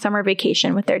weeks during summer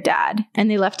vacation with their dad, and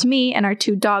they left me and our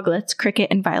two doglets, Cricket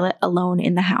and Violet, alone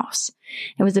in the house.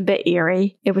 It was a bit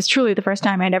eerie. It was truly the first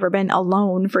time I'd ever been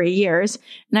alone for years,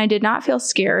 and I did not feel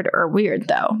scared or weird,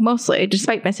 though. Mostly,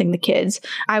 despite missing the kids,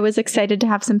 I was excited to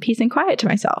have some peace and quiet to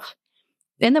myself.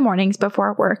 In the mornings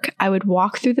before work, I would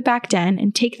walk through the back den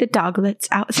and take the doglets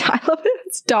outside. I love it.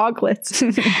 It's doglets.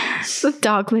 The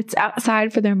doglets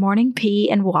outside for their morning pee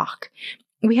and walk.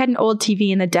 We had an old TV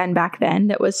in the den back then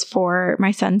that was for my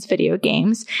son's video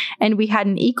games, and we had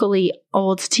an equally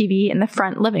old TV in the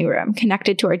front living room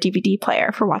connected to our DVD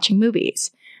player for watching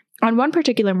movies. On one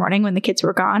particular morning when the kids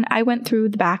were gone, I went through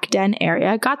the back den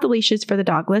area, got the leashes for the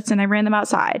doglets, and I ran them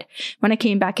outside. When I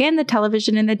came back in, the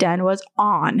television in the den was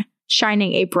on,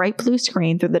 shining a bright blue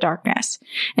screen through the darkness.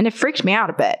 And it freaked me out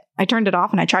a bit. I turned it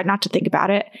off and I tried not to think about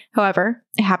it. However,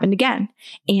 it happened again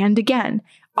and again.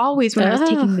 Always when I was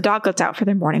taking the doglets out for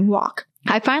their morning walk.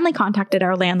 I finally contacted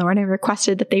our landlord and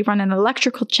requested that they run an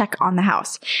electrical check on the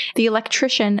house. The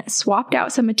electrician swapped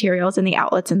out some materials in the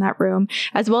outlets in that room,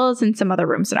 as well as in some other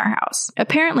rooms in our house.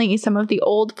 Apparently, some of the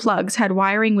old plugs had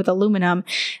wiring with aluminum,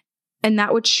 and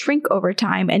that would shrink over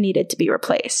time and needed to be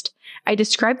replaced. I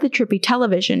described the trippy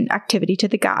television activity to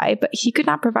the guy, but he could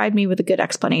not provide me with a good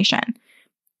explanation.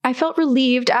 I felt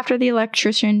relieved after the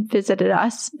electrician visited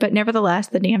us, but nevertheless,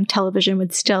 the damn television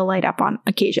would still light up on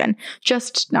occasion,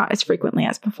 just not as frequently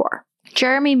as before.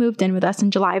 Jeremy moved in with us in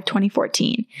July of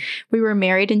 2014. We were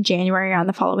married in January on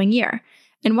the following year.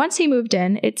 And once he moved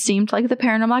in, it seemed like the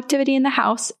paranormal activity in the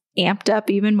house amped up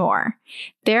even more.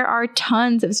 There are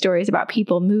tons of stories about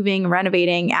people moving,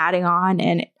 renovating, adding on,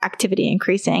 and activity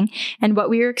increasing, and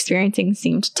what we were experiencing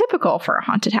seemed typical for a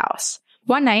haunted house.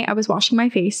 One night, I was washing my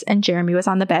face and Jeremy was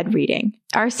on the bed reading.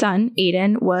 Our son,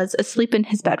 Aiden, was asleep in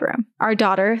his bedroom. Our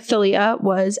daughter, Thalia,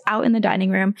 was out in the dining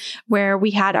room where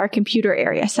we had our computer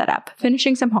area set up,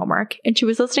 finishing some homework, and she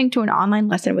was listening to an online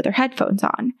lesson with her headphones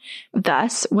on.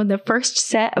 Thus, when the first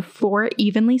set of 4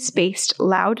 evenly spaced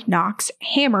loud knocks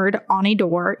hammered on a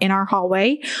door in our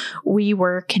hallway, we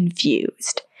were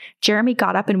confused. Jeremy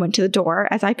got up and went to the door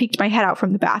as I peeked my head out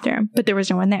from the bathroom, but there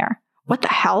was no one there. "What the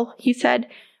hell?" he said.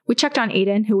 We checked on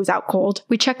Aiden, who was out cold.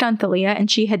 We checked on Thalia, and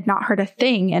she had not heard a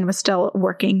thing and was still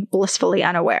working, blissfully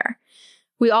unaware.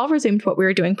 We all resumed what we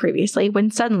were doing previously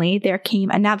when suddenly there came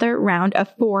another round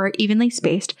of 4 evenly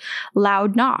spaced,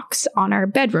 loud knocks on our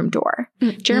bedroom door.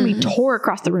 Jeremy tore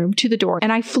across the room to the door,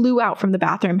 and I flew out from the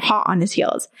bathroom hot on his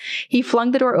heels. He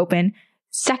flung the door open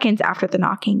seconds after the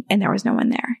knocking, and there was no one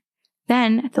there.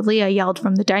 Then Thalia yelled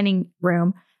from the dining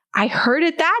room, "I heard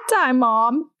it that time,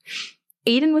 Mom!"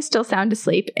 Aiden was still sound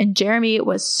asleep, and Jeremy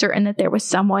was certain that there was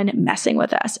someone messing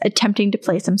with us, attempting to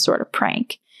play some sort of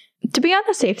prank. To be on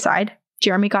the safe side,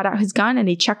 Jeremy got out his gun and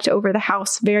he checked over the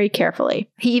house very carefully.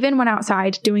 He even went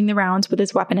outside doing the rounds with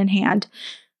his weapon in hand.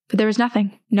 But there was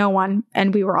nothing, no one,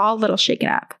 and we were all a little shaken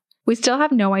up. We still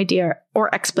have no idea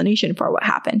or explanation for what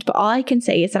happened, but all I can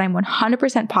say is that I'm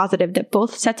 100% positive that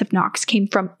both sets of knocks came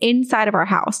from inside of our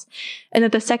house, and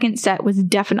that the second set was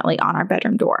definitely on our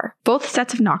bedroom door. Both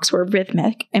sets of knocks were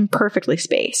rhythmic and perfectly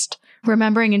spaced.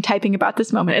 Remembering and typing about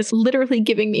this moment is literally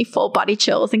giving me full body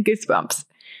chills and goosebumps.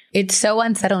 It's so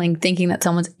unsettling thinking that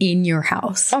someone's in your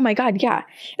house. Oh my God, yeah.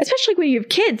 Especially when you have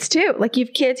kids too. Like you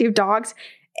have kids, you have dogs.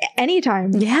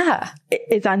 Anytime. Yeah.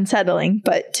 It's unsettling.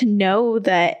 But to know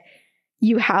that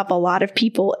you have a lot of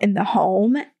people in the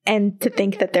home and to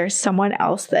think that there's someone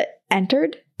else that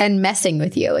entered. And messing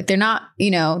with you. Like they're not,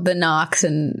 the knocks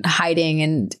and hiding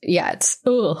and it's,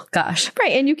 oh gosh.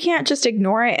 Right. And you can't just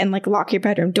ignore it and like lock your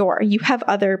bedroom door. You have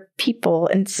other people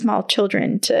and small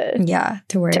children to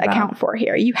worry about. Account for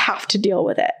here. You have to deal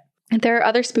with it. There are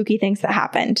other spooky things that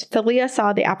happened. Thalia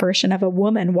saw the apparition of a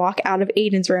woman walk out of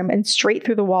Aiden's room and straight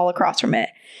through the wall across from it.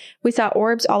 We saw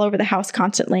orbs all over the house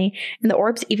constantly, and the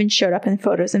orbs even showed up in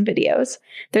photos and videos.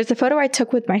 There's a photo I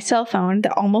took with my cell phone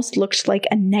that almost looked like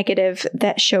a negative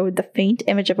that showed the faint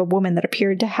image of a woman that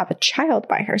appeared to have a child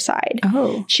by her side.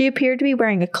 Oh. She appeared to be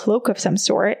wearing a cloak of some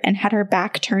sort and had her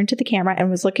back turned to the camera and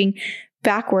was looking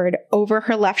backward over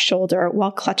her left shoulder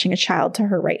while clutching a child to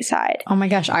her right side. Oh my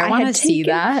gosh, I want to see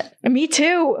that. Me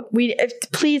too.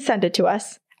 Please send it to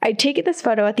us. I'd taken this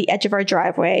photo at the edge of our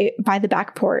driveway by the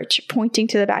back porch, pointing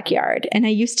to the backyard, and I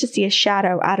used to see a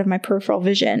shadow out of my peripheral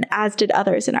vision, as did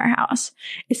others in our house.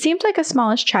 It seemed like a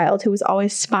smallish child who was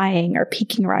always spying or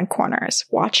peeking around corners,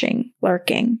 watching,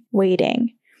 lurking,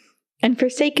 waiting. And for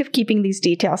sake of keeping these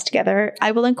details together,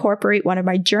 I will incorporate one of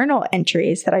my journal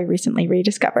entries that I recently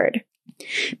rediscovered.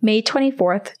 May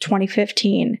 24th,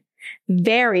 2015.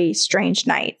 Very strange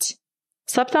night.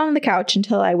 Slept on the couch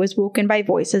until I was woken by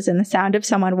voices and the sound of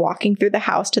someone walking through the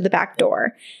house to the back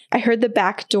door. I heard the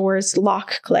back door's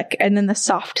lock click and then the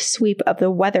soft sweep of the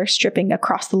weather stripping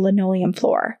across the linoleum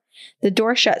floor. The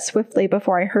door shut swiftly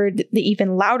before I heard the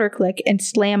even louder click and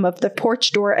slam of the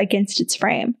porch door against its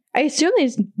frame. I assumed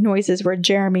these noises were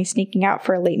Jeremy sneaking out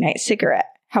for a late night cigarette.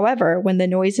 However, when the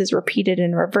noises repeated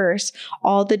in reverse,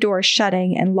 all the doors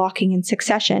shutting and locking in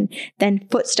succession, then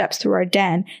footsteps through our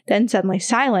den, then suddenly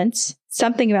silence,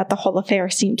 something about the whole affair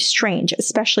seemed strange,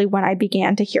 especially when I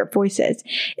began to hear voices.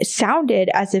 It sounded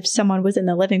as if someone was in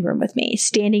the living room with me,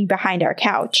 standing behind our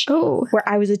couch, where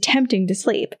I was attempting to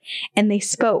sleep, and they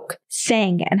spoke,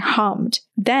 sang, and hummed.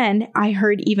 Then I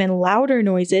heard even louder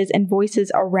noises and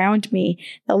voices around me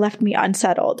that left me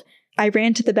unsettled. I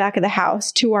ran to the back of the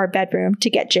house, to our bedroom, to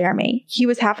get Jeremy. He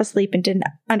was half asleep and didn't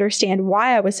understand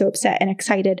why I was so upset and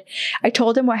excited. I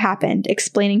told him what happened,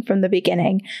 explaining from the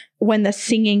beginning, when the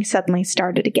singing suddenly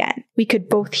started again. We could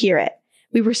both hear it.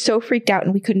 We were so freaked out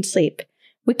and we couldn't sleep.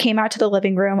 We came out to the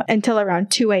living room until around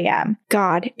 2 a.m.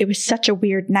 God, it was such a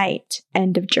weird night.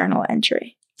 End of journal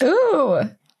entry. Ooh.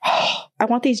 I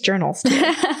want these journals too.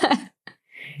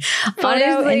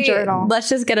 Honestly, and journal. Let's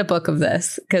just get a book of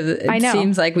this because it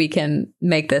seems like we can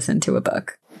make this into a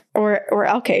book. Or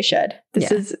LK should.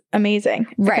 This is amazing.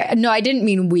 Right. Okay. No, I didn't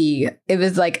mean we. It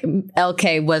was like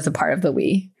LK was a part of the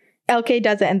we. LK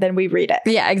does it and then we read it.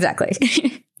 Yeah, exactly.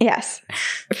 Yes.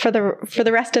 For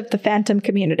the rest of the Phantom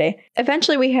community.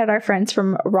 Eventually we had our friends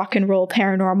from Rock and Roll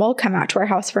Paranormal come out to our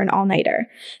house for an all-nighter.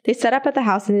 They set up at the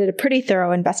house and did a pretty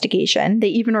thorough investigation. They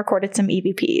even recorded some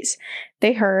EVPs.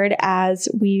 They heard, as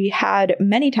we had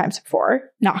many times before,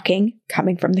 knocking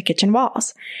coming from the kitchen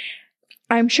walls.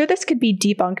 I'm sure this could be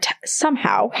debunked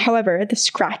somehow. However, the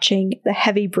scratching, the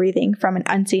heavy breathing from an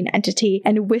unseen entity,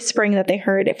 and whispering that they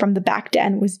heard from the back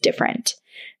den was different.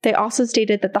 They also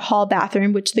stated that the hall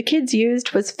bathroom, which the kids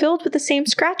used, was filled with the same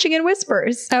scratching and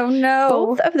whispers. Oh no.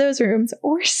 Both of those rooms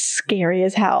were scary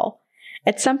as hell.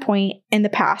 At some point in the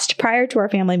past, prior to our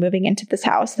family moving into this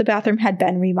house, the bathroom had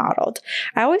been remodeled.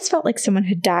 I always felt like someone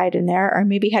had died in there or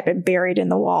maybe had been buried in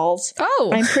the walls.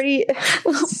 Oh. I'm pretty... a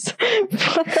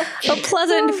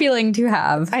pleasant feeling to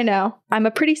have. I know. I'm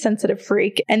a pretty sensitive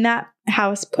freak, and that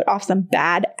house put off some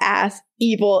bad-ass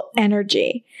evil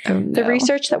energy. Oh, no. The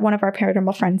research that one of our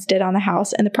paranormal friends did on the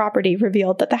house and the property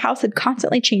revealed that the house had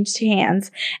constantly changed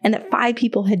hands and that 5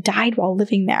 people had died while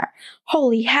living there.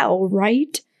 Holy hell,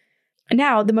 right?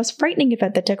 Now, the most frightening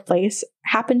event that took place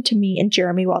happened to me and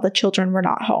Jeremy while the children were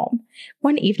not home.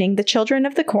 One evening, the children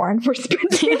of the corn were spending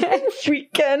the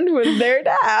weekend with their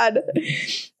dad.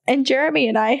 And Jeremy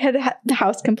and I had the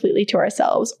house completely to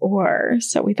ourselves, or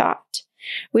so we thought.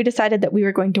 We decided that we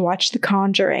were going to watch The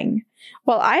Conjuring.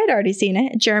 While I had already seen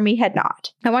it, Jeremy had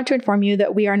not. I want to inform you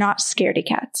that we are not scaredy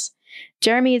cats.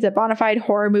 Jeremy is a bona fide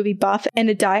horror movie buff and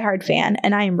a diehard fan,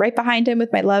 and I am right behind him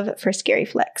with my love for scary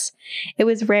flicks. It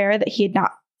was rare that he had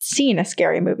not seen a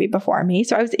scary movie before me,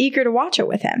 so I was eager to watch it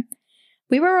with him.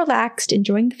 We were relaxed,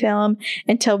 enjoying the film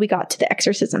until we got to the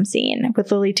exorcism scene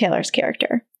with Lily Taylor's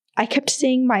character. I kept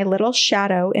seeing my little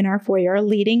shadow in our foyer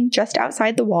leaning just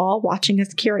outside the wall, watching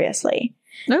us curiously.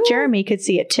 Ooh. Jeremy could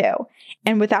see it too.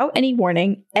 And without any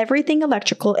warning, everything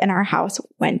electrical in our house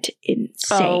went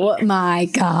insane. Oh my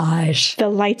gosh. The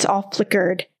lights all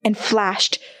flickered and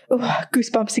flashed. Oh,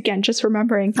 goosebumps again, just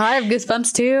remembering. I have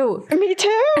goosebumps too. Me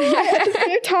too. At the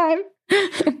same time.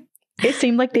 It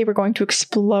seemed like they were going to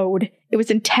explode. It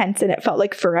was intense and it felt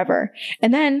like forever.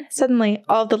 And then suddenly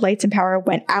all the lights and power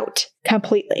went out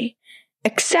completely.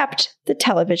 Except the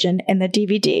television and the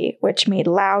DVD, which made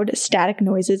loud static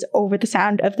noises over the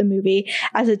sound of the movie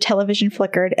as the television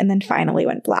flickered and then finally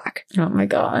went black. Oh my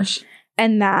gosh.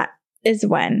 And that is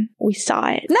when we saw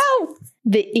it. No!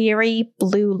 The eerie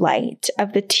blue light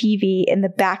of the TV in the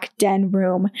back den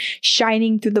room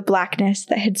shining through the blackness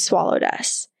that had swallowed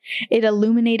us. It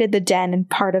illuminated the den and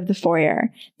part of the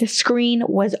foyer. The screen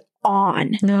was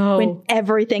on when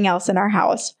everything else in our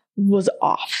house was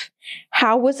off.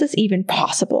 How was this even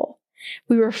possible?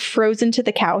 We were frozen to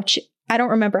the couch. I don't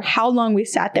remember how long we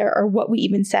sat there or what we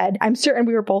even said. I'm certain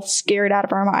we were both scared out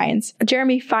of our minds.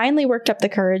 Jeremy finally worked up the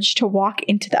courage to walk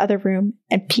into the other room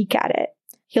and peek at it.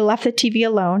 He left the TV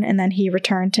alone and then he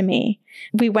returned to me.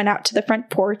 We went out to the front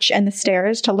porch and the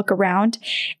stairs to look around.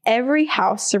 Every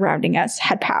house surrounding us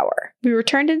had power. We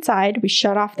returned inside, we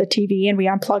shut off the TV and we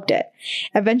unplugged it.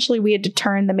 Eventually we had to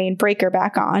turn the main breaker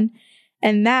back on.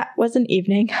 And that was an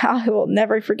evening I will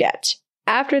never forget.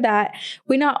 After that,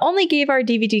 we not only gave our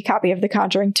DVD copy of The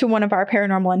Conjuring to one of our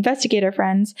paranormal investigator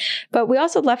friends, but we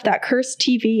also left that cursed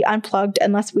TV unplugged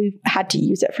unless we had to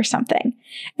use it for something.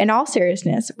 In all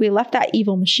seriousness, we left that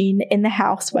evil machine in the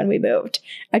house when we moved.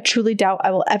 I truly doubt I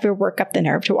will ever work up the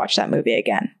nerve to watch that movie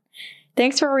again.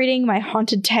 Thanks for reading my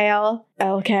haunted tale,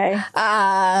 LK.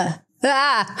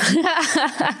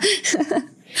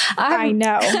 I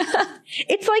know.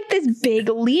 It's like this big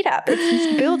lead up. It's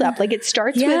this build up. Like it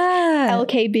starts with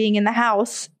LK being in the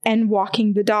house and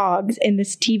walking the dogs in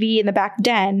this TV in the back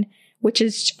den, which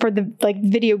is for the like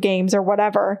video games or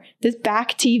whatever. This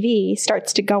back TV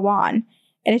starts to go on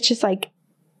and it's just like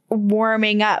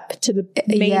warming up to the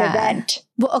main event.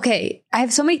 Well, okay. I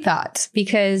have so many thoughts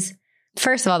because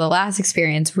first of all, the last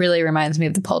experience really reminds me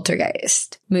of the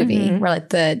Poltergeist movie where like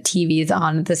the TV's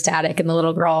on, the static and the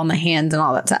little girl on the hands and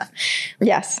all that stuff.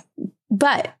 Yes.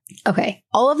 But okay,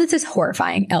 all of this is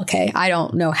horrifying, LK. I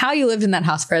don't know how you lived in that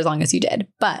house for as long as you did,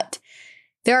 but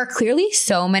there are clearly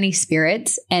so many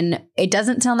spirits and it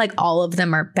doesn't sound like all of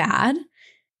them are bad.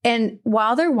 And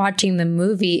while they're watching the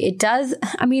movie, it does,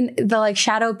 I mean, the like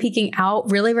shadow peeking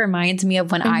out really reminds me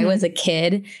of when I was a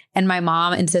kid and my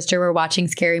mom and sister were watching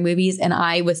scary movies and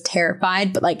I was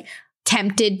terrified, but like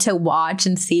tempted to watch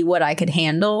and see what I could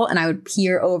handle. And I would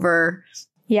peer over.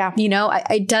 Yeah. You know,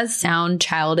 it does sound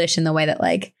childish in the way that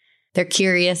like they're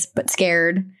curious, but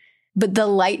scared. But the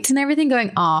lights and everything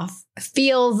going off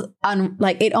feels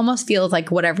like it almost feels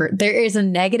like whatever. There is a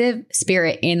negative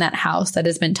spirit in that house that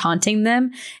has been taunting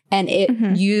them. And it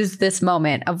used this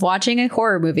moment of watching a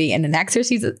horror movie and an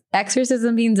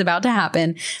exorcism being's about to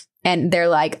happen. And they're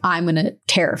like, I'm going to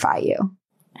terrify you.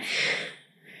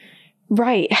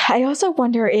 Right. I also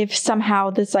wonder if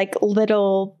somehow this like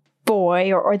little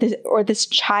boy or this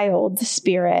child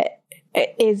spirit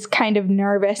is kind of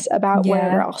nervous about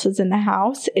whatever else is in the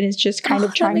house. It is just kind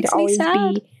of trying to always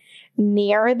be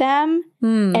near them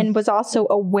and was also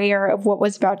aware of what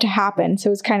was about to happen. So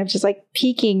it was kind of just like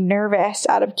peeking nervous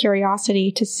out of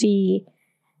curiosity to see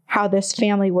how this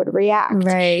family would react.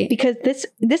 Right. Because this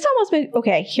almost made,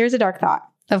 okay, here's a dark thought.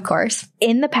 Of course.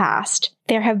 In the past,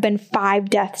 there have been 5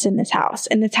 deaths in this house,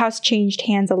 and this house changed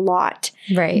hands a lot.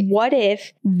 Right. What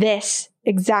if this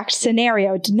exact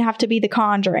scenario didn't have to be The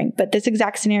Conjuring, but this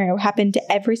exact scenario happened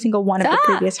to every single one of the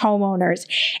previous homeowners?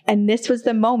 And this was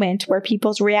the moment where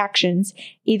people's reactions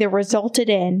either resulted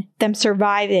in them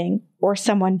surviving or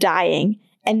someone dying.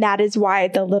 And that is why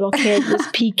the little kid was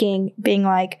peeking, being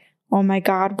like, oh my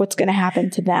God, what's going to happen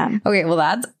to them? Okay, well,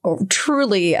 that's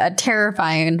truly a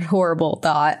terrifying, horrible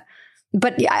thought.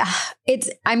 But yeah,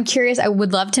 I'm curious. I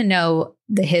would love to know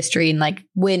the history and like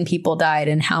when people died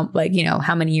and how, like, you know,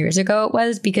 how many years ago it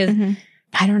was, because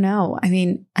I don't know. I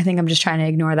mean, I think I'm just trying to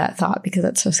ignore that thought because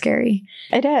that's so scary.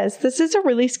 It is. This is a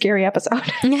really scary episode.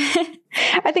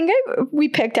 I think we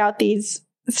picked out these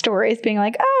stories being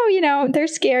like, oh, you know, they're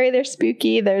scary, they're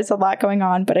spooky, there's a lot going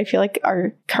on, but I feel like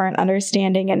our current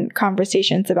understanding and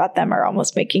conversations about them are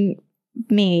almost making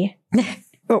me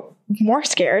more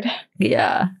scared.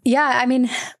 Yeah. Yeah. I mean,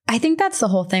 I think that's the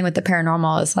whole thing with the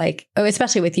paranormal is like,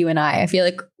 especially with you and I feel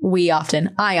like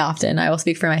I will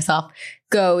speak for myself,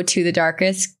 go to the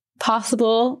darkest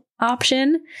possible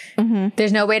option. Mm-hmm.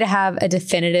 There's no way to have a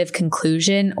definitive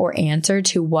conclusion or answer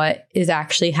to what is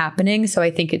actually happening. So I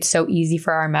think it's so easy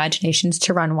for our imaginations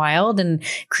to run wild and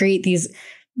create these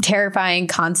terrifying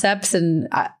concepts and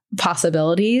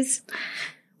possibilities.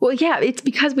 Well, yeah, it's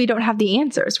because we don't have the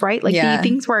answers, right? Like the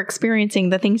things we're experiencing,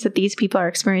 the things that these people are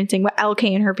experiencing, what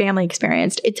LK and her family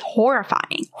experienced, it's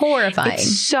horrifying.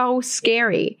 It's so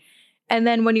scary. And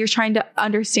then when you're trying to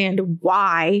understand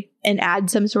why and add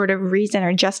some sort of reason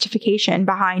or justification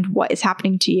behind what is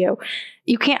happening to you,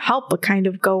 you can't help but kind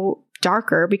of go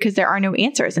darker because there are no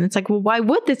answers. And it's like, well, why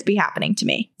would this be happening to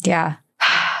me? Yeah.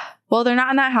 Well, they're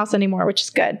not in that house anymore, which is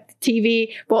good.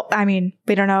 TV, well, I mean,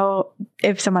 we don't know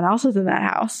if someone else is in that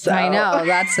house. So. I know,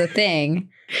 that's the thing.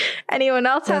 Anyone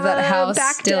else have that house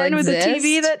back den with a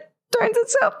TV that turns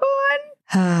itself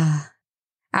on?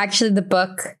 Actually, the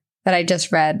book that I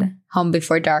just read, Home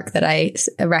Before Dark, that I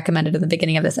recommended at the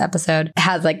beginning of this episode,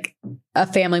 has like a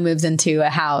family moves into a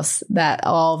house that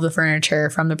all of the furniture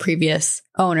from the previous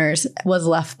owners was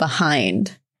left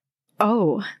behind.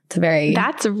 Oh,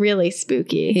 that's really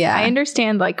spooky. Yeah. I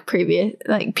understand like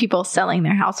people selling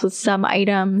their house with some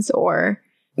items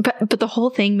but the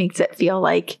whole thing makes it feel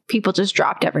like people just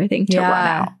dropped everything to run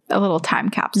out. A little time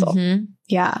capsule. Mm-hmm.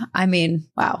 Yeah. I mean,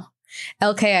 wow.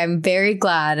 LK, I'm very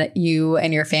glad you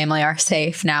and your family are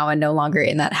safe now and no longer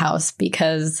in that house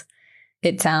because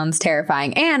it sounds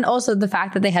terrifying. And also the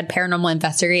fact that they had paranormal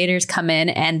investigators come in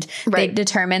and they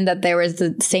determined that there was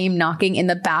the same knocking in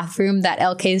the bathroom that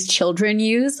LK's children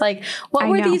use. Like, what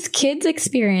were these kids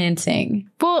experiencing?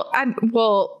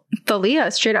 Well, Thalia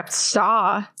straight up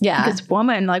saw this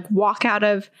woman like walk out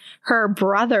of her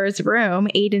brother's room,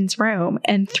 Aiden's room,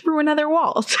 and through another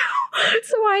wall. So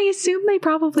I assume they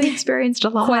probably experienced a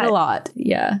lot. Quite a lot.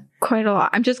 Yeah. Quite a lot.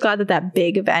 I'm just glad that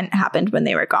big event happened when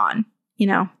they were gone, you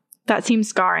know? That seems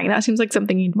scarring. That seems like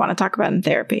something you'd want to talk about in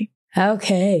therapy.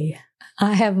 Okay.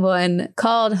 I have one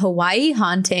called Hawaii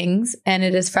Hauntings, and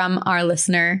it is from our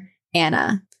listener,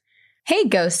 Anna. Hey,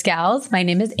 Ghost Gals. My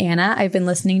name is Anna. I've been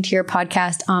listening to your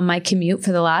podcast on my commute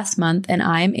for the last month, and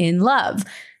I'm in love.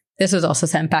 This was also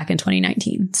sent back in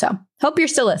 2019, so hope you're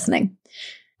still listening.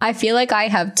 I feel like I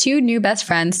have 2 new best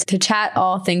friends to chat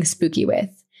all things spooky with.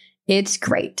 It's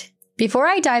great. Before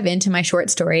I dive into my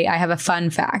short story, I have a fun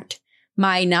fact.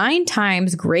 My 9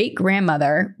 times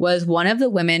great-grandmother was one of the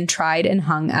women tried and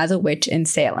hung as a witch in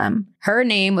Salem. Her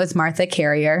name was Martha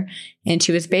Carrier, and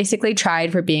she was basically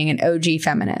tried for being an OG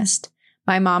feminist.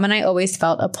 My mom and I always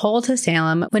felt a pull to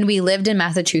Salem when we lived in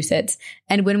Massachusetts,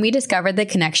 and when we discovered the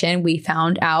connection, we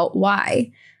found out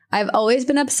why. I've always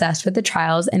been obsessed with the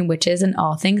trials and witches and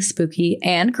all things spooky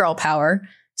and girl power,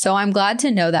 so I'm glad to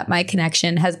know that my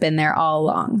connection has been there all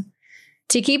along.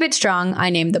 To keep it strong, I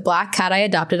named the black cat I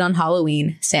adopted on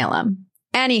Halloween, Salem.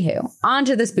 Anywho, on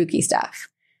to the spooky stuff.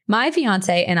 My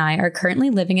fiance and I are currently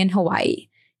living in Hawaii.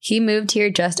 He moved here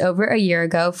just over a year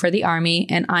ago for the Army,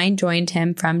 and I joined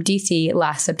him from DC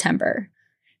last September.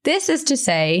 This is to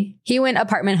say, he went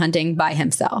apartment hunting by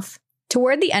himself.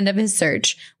 Toward the end of his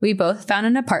search, we both found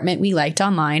an apartment we liked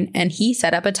online, and he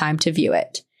set up a time to view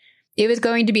it. It was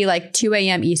going to be like 2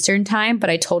 a.m. Eastern time, but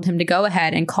I told him to go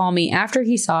ahead and call me after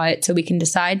he saw it so we can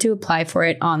decide to apply for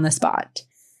it on the spot.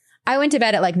 I went to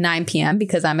bed at like 9 p.m.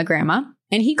 because I'm a grandma,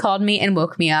 and he called me and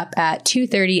woke me up at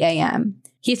 2:30 a.m.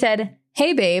 He said,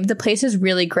 "Hey babe, the place is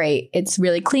really great. It's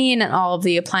really clean and all of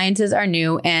the appliances are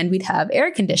new and we'd have air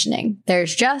conditioning.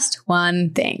 There's just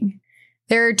one thing.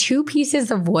 There are 2 pieces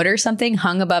of wood or something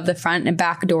hung above the front and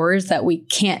back doors that we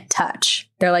can't touch.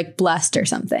 They're like blessed or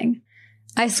something."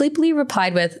 I sleepily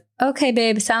replied with, "Okay,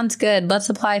 babe, sounds good. Let's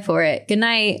apply for it. Good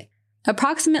night."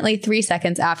 Approximately 3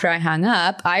 seconds after I hung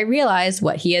up, I realized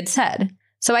what he had said.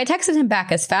 So I texted him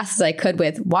back as fast as I could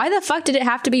with, "Why the fuck did it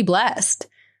have to be blessed?"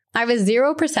 I was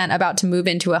 0% about to move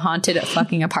into a haunted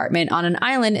fucking apartment on an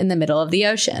island in the middle of the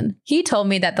ocean. He told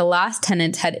me that the last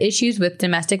tenants had issues with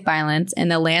domestic violence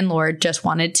and the landlord just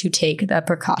wanted to take the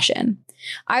precaution.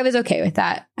 I was okay with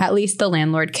that. At least the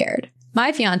landlord cared.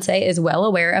 My fiance is well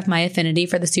aware of my affinity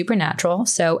for the supernatural,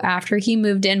 so after he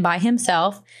moved in by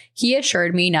himself, he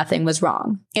assured me nothing was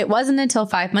wrong. It wasn't until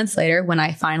 5 months later, when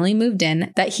I finally moved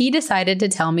in, that he decided to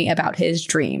tell me about his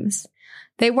dreams.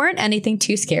 They weren't anything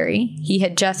too scary. He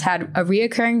had just had a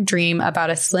reoccurring dream about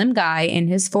a slim guy in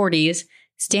his 40s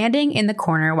standing in the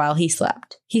corner while he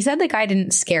slept. He said the guy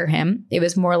didn't scare him. It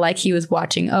was more like he was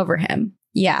watching over him.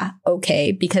 yeah,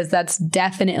 okay, because that's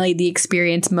definitely the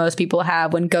experience most people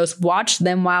have when ghosts watch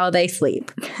them while they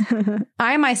sleep.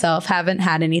 I myself haven't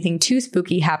had anything too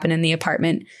spooky happen in the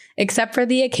apartment, except for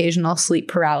the occasional sleep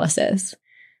paralysis.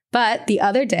 But the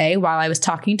other day, while I was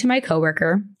talking to my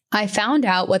coworker, I found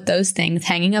out what those things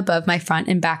hanging above my front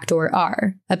and back door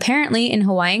are. Apparently, in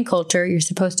Hawaiian culture, you're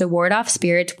supposed to ward off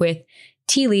spirits with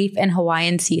tea leaf and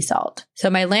Hawaiian sea salt. So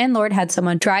my landlord had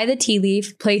someone dry the tea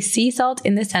leaf, place sea salt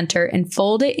in the center, and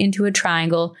fold it into a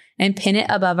triangle and pin it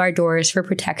above our doors for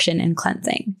protection and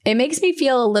cleansing. It makes me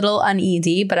feel a little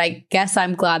uneasy, but I guess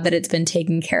I'm glad that it's been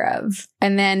taken care of.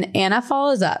 And then Anna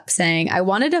follows up saying, I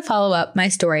wanted to follow up my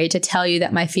story to tell you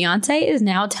that my fiance is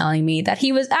now telling me that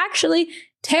he was actually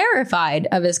terrified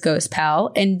of his ghost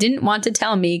pal and didn't want to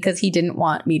tell me because he didn't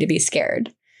want me to be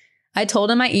scared. I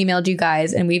told him I emailed you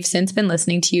guys, and we've since been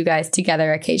listening to you guys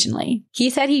together occasionally. He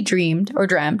said he dreamed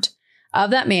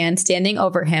of that man standing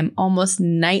over him almost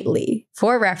nightly.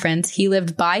 For reference, he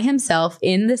lived by himself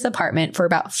in this apartment for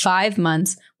about 5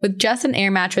 months with just an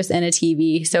air mattress and a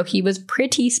TV, so he was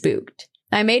pretty spooked.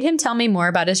 I made him tell me more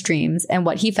about his dreams, and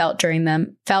what he felt during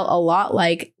them felt a lot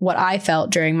like what I felt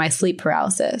during my sleep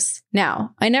paralysis.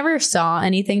 Now, I never saw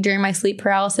anything during my sleep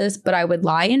paralysis, but I would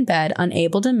lie in bed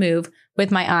unable to move with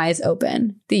my eyes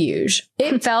open. The usual.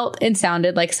 It felt and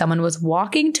sounded like someone was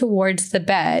walking towards the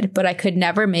bed, but I could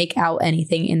never make out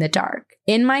anything in the dark.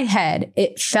 In my head,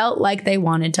 it felt like they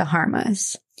wanted to harm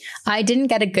us. I didn't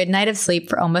get a good night of sleep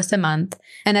for almost a month,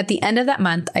 and at the end of that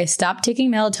month, I stopped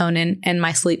taking melatonin and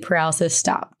my sleep paralysis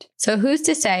stopped. So who's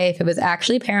to say if it was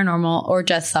actually paranormal or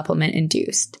just supplement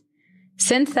induced?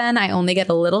 Since then, I only get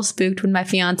a little spooked when my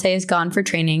fiance is gone for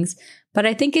trainings, but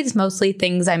I think it's mostly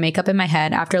things I make up in my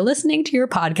head after listening to your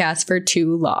podcast for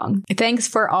too long. Thanks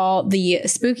for all the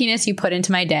spookiness you put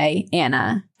into my day,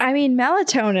 Anna. I mean,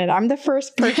 melatonin, I'm the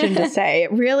first person to say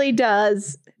it really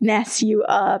does mess you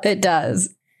up. It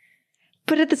does.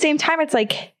 But at the same time, it's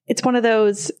like, it's one of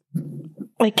those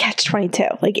like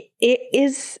catch-22. Like, it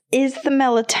is the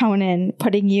melatonin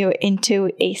putting you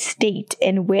into a state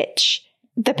in which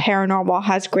the paranormal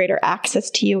has greater access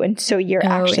to you, and so you're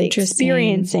actually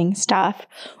experiencing stuff?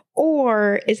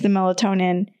 Or is the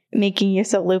melatonin making you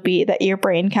so loopy that your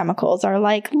brain chemicals are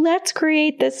like, let's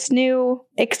create this new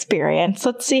experience.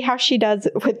 Let's see how she does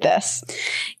with this.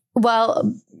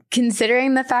 Well,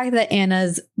 considering the fact that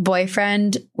Anna's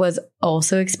boyfriend was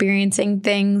also experiencing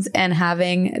things and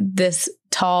having this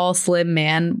tall, slim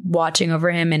man watching over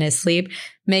him in his sleep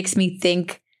makes me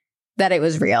think that it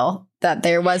was real, that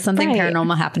there was something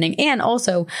paranormal happening. And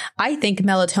also, I think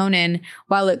melatonin,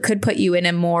 while it could put you in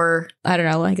a more, I don't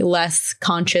know, like less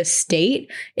conscious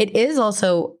state, it is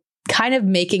also kind of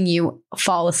making you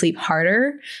fall asleep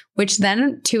harder, which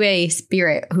then to a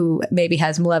spirit who maybe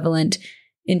has malevolent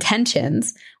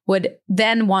intentions would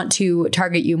then want to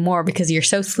target you more because you're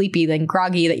so sleepy and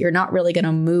groggy that you're not really going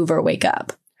to move or wake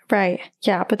up. Right.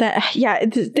 Yeah. But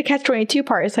the catch-22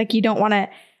 part is like, you don't want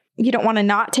to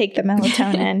not take the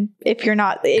melatonin if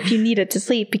you need it to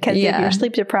sleep, because if you're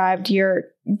sleep deprived, you're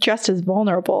just as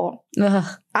vulnerable.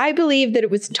 Ugh. I believe that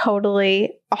it was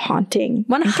totally a haunting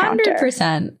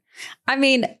 100%. I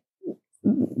mean,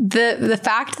 the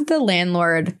fact that the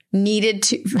landlord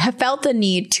felt the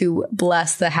need to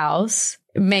bless the house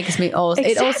makes me also,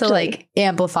 it also like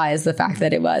amplifies the fact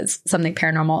that it was something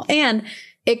paranormal. And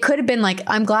it could have been like,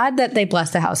 I'm glad that they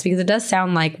blessed the house, because it does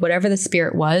sound like whatever the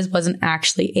spirit wasn't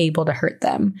actually able to hurt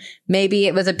them. Maybe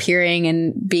it was appearing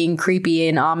and being creepy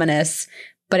and ominous,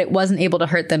 but it wasn't able to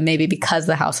hurt them, maybe because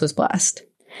the house was blessed.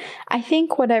 I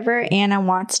think whatever Anna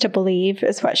wants to believe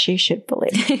is what she should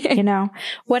believe.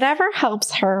 Whatever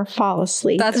helps her fall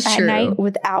asleep at night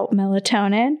without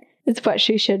melatonin is what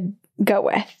she should go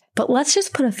with. But let's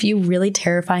just put a few really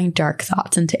terrifying dark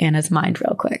thoughts into Anna's mind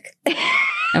real quick.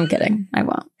 I'm kidding. I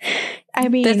won't. I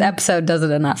mean, this episode does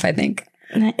it enough, I think.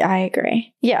 I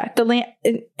agree. Yeah.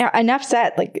 Enough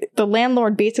said. Like, the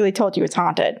landlord basically told you it's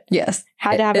haunted. Yes.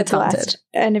 Had to have it blessed. Haunted.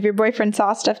 And if your boyfriend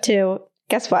saw stuff too,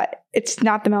 guess what? It's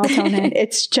not the melatonin.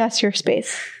 It's just your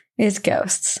space. It's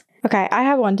ghosts. Okay. I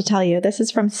have one to tell you. This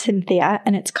is from Cynthia,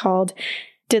 and it's called,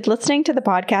 "Did listening to the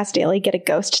podcast daily get a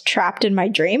ghost trapped in my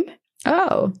dream?"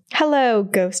 Oh. Hello,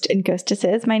 ghost and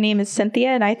ghostesses. My name is Cynthia,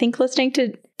 and I think listening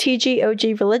to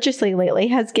TGOG religiously lately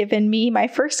has given me my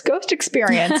first ghost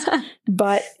experience,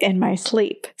 but in my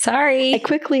sleep. Sorry.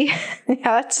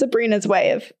 That's Sabrina's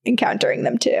way of encountering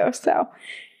them too. So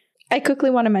I quickly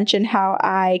want to mention how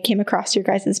I came across your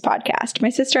guys' podcast. My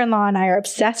sister-in-law and I are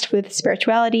obsessed with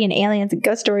spirituality and aliens and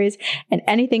ghost stories and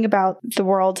anything about the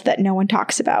world that no one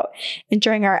talks about. And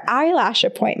during our eyelash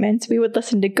appointments, we would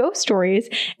listen to ghost stories,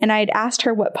 and I had asked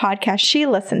her what podcast she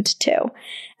listened to.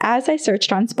 As I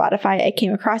searched on Spotify, I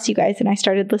came across you guys and I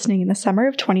started listening in the summer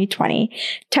of 2020,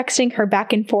 texting her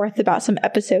back and forth about some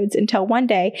episodes until one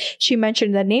day she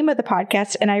mentioned the name of the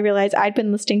podcast and I realized I'd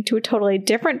been listening to a totally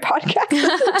different podcast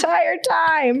this entire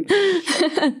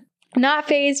time. Not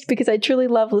fazed because I truly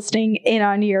love listening in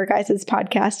on your guys'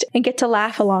 podcast and get to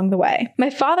laugh along the way. My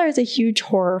father is a huge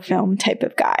horror film type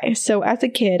of guy. So as a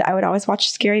kid, I would always watch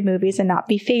scary movies and not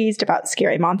be fazed about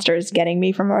scary monsters getting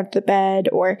me from under the bed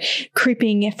or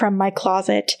creeping from my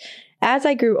closet. As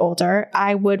I grew older,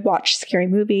 I would watch scary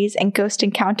movies and ghost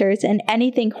encounters and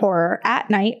anything horror at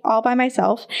night all by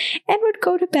myself and would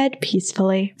go to bed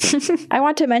peacefully. I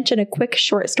want to mention a quick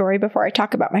short story before I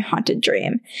talk about my haunted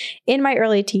dream. In my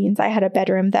early teens, I had a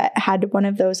bedroom that had one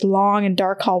of those long and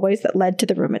dark hallways that led to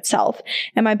the room itself,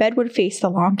 and my bed would face the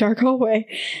long dark hallway.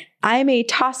 I'm a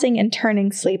tossing and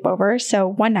turning sleepover, so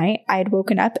one night I had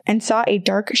woken up and saw a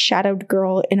dark shadowed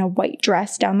girl in a white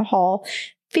dress down the hall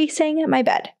facing my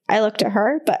bed. I looked at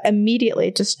her, but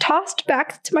immediately just tossed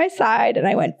back to my side and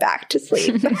I went back to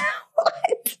sleep.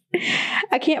 What?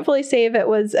 I can't fully say if it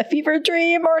was a fever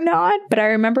dream or not, but I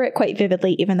remember it quite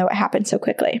vividly, even though it happened so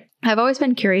quickly. I've always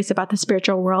been curious about the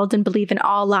spiritual world and believe in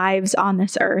all lives on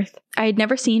this earth. I had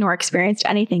never seen or experienced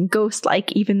anything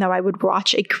ghost-like, even though I would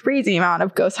watch a crazy amount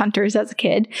of ghost hunters as a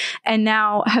kid, and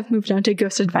now have moved on to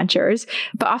ghost adventures.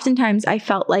 But oftentimes I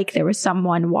felt like there was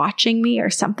someone watching me or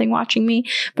something watching me,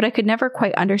 but I could never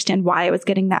quite understand why I was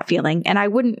getting that feeling, and I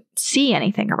wouldn't see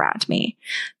anything around me.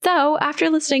 Though, after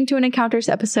listening to an Encounters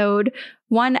episode,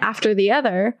 one after the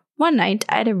other, one night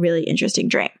I had a really interesting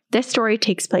dream. This story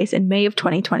takes place in May of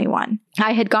 2021.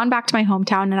 I had gone back to my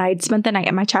hometown and I had spent the night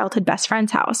at my childhood best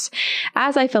friend's house.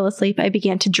 As I fell asleep, I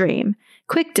began to dream.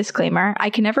 Quick disclaimer, I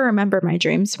can never remember my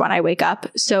dreams when I wake up,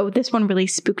 so this one really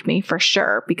spooked me for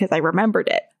sure because I remembered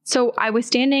it. So I was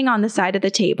standing on the side of the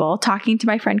table talking to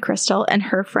my friend Crystal and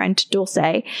her friend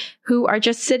Dulce, who are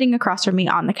just sitting across from me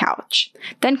on the couch.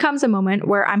 Then comes a moment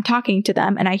where I'm talking to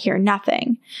them and I hear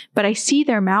nothing, but I see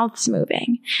their mouths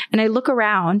moving. And I look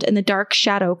around and the dark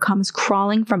shadow comes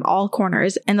crawling from all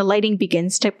corners and the lighting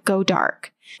begins to go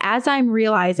dark. As I'm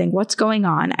realizing what's going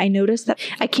on, I notice that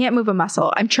I can't move a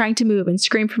muscle. I'm trying to move and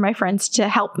scream for my friends to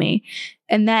help me.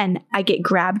 And then I get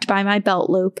grabbed by my belt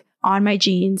loop on my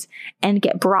jeans and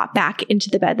get brought back into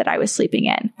the bed that I was sleeping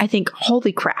in. I think,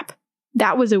 holy crap,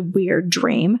 that was a weird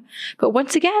dream. But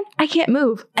once again, I can't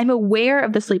move. I'm aware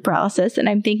of the sleep paralysis and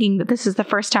I'm thinking that this is the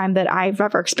first time that I've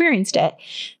ever experienced it.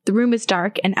 The room is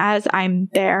dark, and as I'm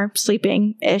there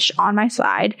sleeping-ish on my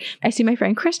side, I see my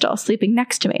friend Crystal sleeping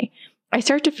next to me. I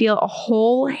start to feel a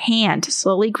whole hand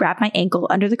slowly grab my ankle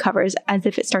under the covers as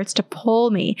if it starts to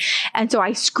pull me. And so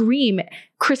I scream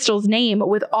Crystal's name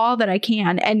with all that I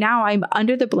can. And now I'm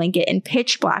under the blanket in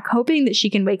pitch black, hoping that she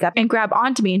can wake up and grab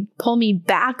onto me and pull me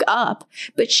back up.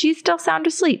 But she's still sound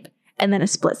asleep. And then a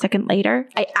split second later,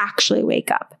 I actually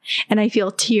wake up and I feel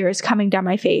tears coming down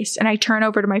my face. And I turn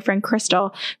over to my friend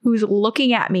Crystal, who's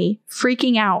looking at me,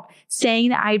 freaking out, saying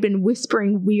that I'd been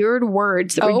whispering weird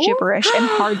words that were gibberish and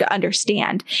hard to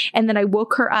understand. And then I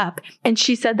woke her up and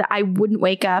she said that I wouldn't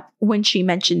wake up when she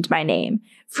mentioned my name.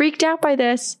 Freaked out by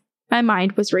this, my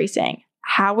mind was racing.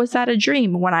 How was that a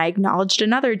dream when I acknowledged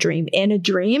another dream in a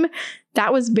dream?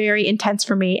 That was very intense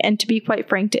for me. And to be quite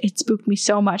frank, it spooked me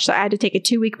so much that I had to take a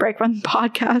 2-week break from the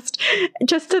podcast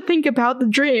just to think about the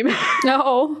dream.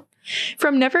 No.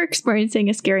 From never experiencing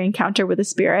a scary encounter with a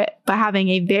spirit, but having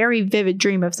a very vivid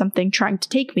dream of something trying to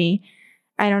take me,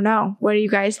 I don't know. What do you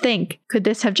guys think? Could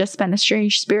this have just been a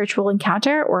strange spiritual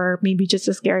encounter or maybe just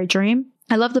a scary dream?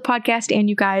 I love the podcast and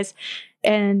you guys.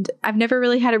 And I've never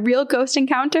really had a real ghost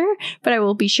encounter, but I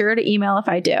will be sure to email if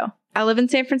I do. I live in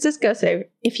San Francisco, so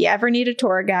if you ever need a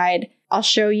tour guide, I'll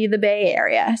show you the Bay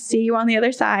Area. See you on the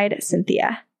other side,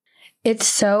 Cynthia. It's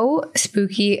so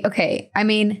spooky. Okay, I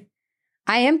mean,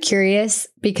 I am curious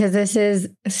because this is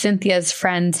Cynthia's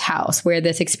friend's house where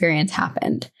this experience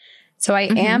happened. So I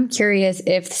am curious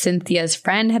if Cynthia's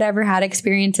friend had ever had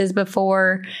experiences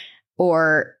before,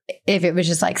 or if it was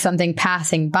just like something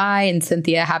passing by and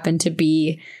Cynthia happened to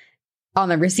be on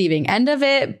the receiving end of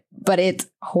it, but it's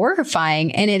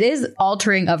horrifying and it is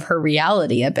altering of her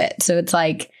reality a bit. So it's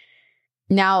like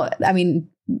now, I mean,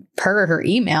 per her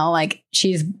email, like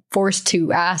she's forced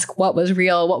to ask what was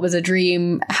real, what was a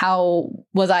dream,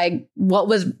 what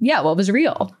was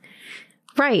real.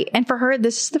 Right. And for her,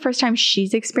 this is the first time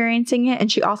she's experiencing it.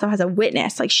 And she also has a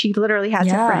witness. Like she literally has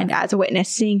a friend as a witness,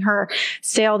 seeing her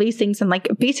say all these things and like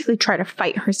basically try to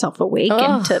fight herself awake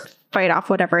and to fight off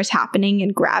whatever is happening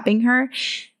and grabbing her.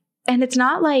 And it's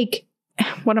not like,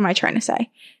 what am I trying to say?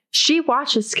 She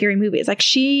watches scary movies. Like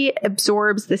she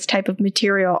absorbs this type of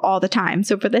material all the time.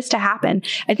 So for this to happen,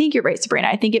 I think you're right, Sabrina.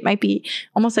 I think it might be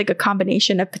almost like a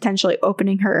combination of potentially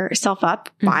opening herself up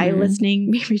by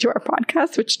listening maybe to our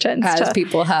podcast, which tends to, as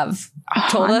people have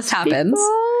told us happens.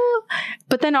 People.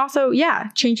 But then also,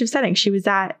 change of setting. She was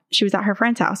at her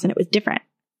friend's house and it was different.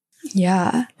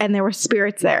 Yeah. And there were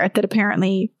spirits there that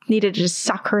apparently needed to just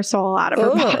suck her soul out of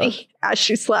her body as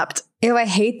she slept. Ew, I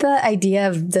hate the idea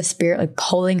of the spirit like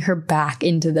pulling her back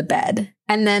into the bed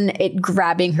and then it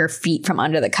grabbing her feet from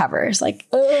under the covers. Like,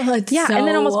 it's so and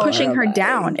then almost pushing horrifying. her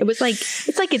down. It was like,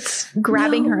 it's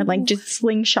grabbing her, like just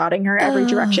slingshotting her every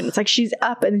direction. It's like she's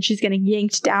up and then she's getting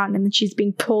yanked down and then she's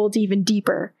being pulled even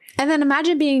deeper. And then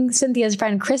imagine being Cynthia's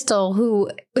friend Crystal, who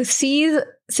sees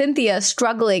Cynthia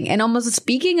struggling and almost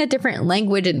speaking a different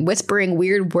language and whispering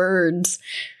weird words.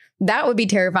 That would be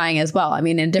terrifying as well. I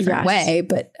mean, in a different way,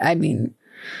 but I mean,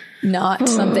 not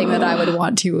something that I would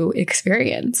want to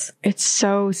experience. It's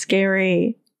so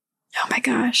scary. Oh my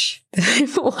gosh.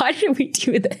 Why did we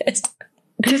do this?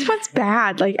 This one's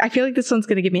bad. Like, I feel like this one's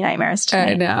going to give me nightmares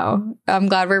tonight. I know. I'm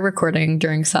glad we're recording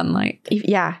during sunlight.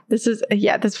 Yeah, this was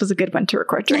a good one to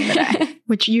record during the day,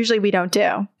 which usually we don't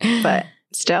do, but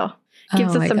still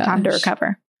gives us some time to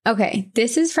recover. Okay.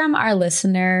 This is from our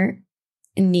listener,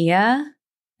 Nia,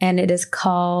 and it is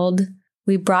called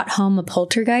 "We Brought Home a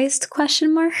Poltergeist?" ?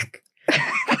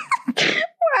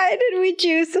 Why did we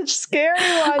choose such scary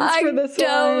ones for this one?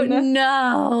 I don't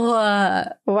know.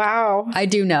 Wow. I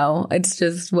do know. It's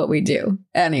just what we do.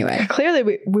 Anyway.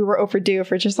 Clearly, we were overdue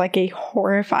for just like a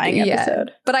horrifying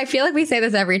episode. But I feel like we say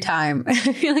this every time. I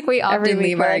feel like we often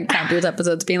leave our Encounters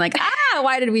episodes being like,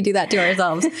 why did we do that to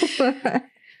ourselves?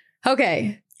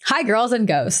 Okay. Hi, girls and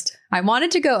ghost. I wanted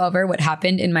to go over what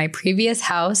happened in my previous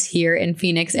house here in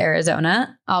Phoenix,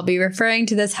 Arizona. I'll be referring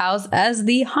to this house as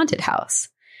the haunted house.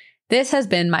 This has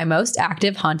been my most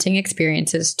active haunting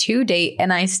experiences to date,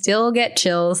 and I still get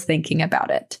chills thinking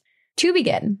about it. To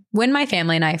begin, when my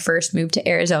family and I first moved to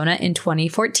Arizona in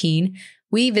 2014,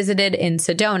 we visited in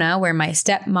Sedona, where my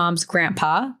stepmom's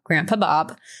Grandpa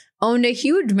Bob, owned a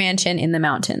huge mansion in the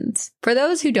mountains. For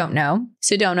those who don't know,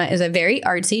 Sedona is a very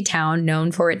artsy town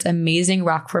known for its amazing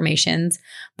rock formations,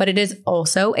 but it is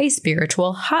also a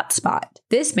spiritual hotspot.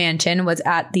 This mansion was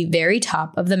at the very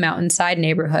top of the mountainside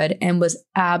neighborhood and was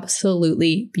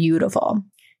absolutely beautiful.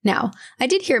 Now, I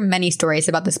did hear many stories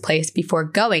about this place before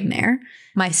going there.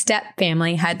 My step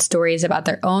family had stories about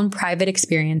their own private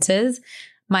experiences.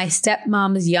 My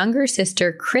stepmom's younger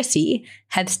sister, Chrissy,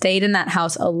 had stayed in that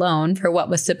house alone for what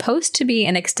was supposed to be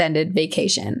an extended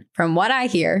vacation. From what I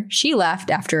hear, she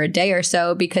left after a day or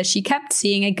so because she kept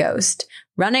seeing a ghost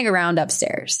running around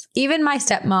upstairs. Even my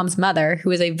stepmom's mother,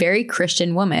 who is a very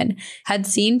Christian woman, had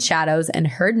seen shadows and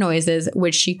heard noises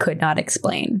which she could not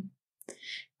explain.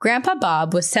 Grandpa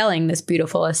Bob was selling this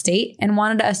beautiful estate and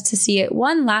wanted us to see it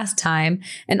one last time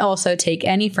and also take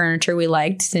any furniture we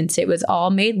liked since it was all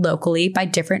made locally by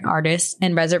different artists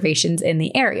and reservations in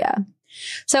the area.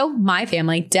 So my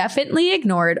family definitely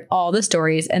ignored all the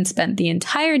stories and spent the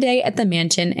entire day at the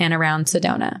mansion and around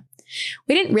Sedona.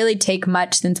 We didn't really take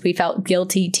much since we felt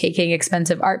guilty taking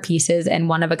expensive art pieces and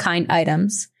one-of-a-kind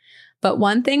items. But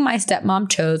one thing my stepmom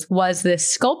chose was this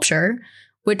sculpture,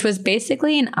 which was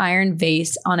basically an iron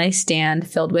vase on a stand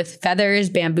filled with feathers,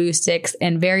 bamboo sticks,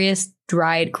 and various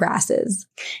dried grasses.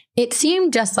 It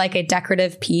seemed just like a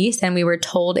decorative piece, and we were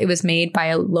told it was made by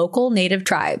a local native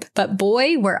tribe. But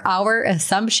boy, were our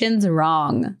assumptions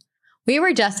wrong. We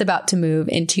were just about to move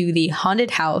into the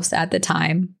haunted house at the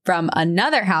time from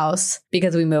another house,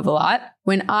 because we move a lot.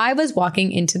 When I was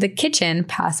walking into the kitchen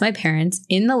past my parents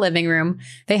in the living room,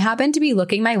 they happened to be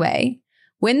looking my way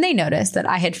when they noticed that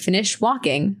I had finished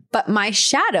walking, but my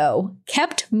shadow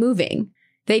kept moving.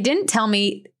 They didn't tell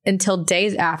me until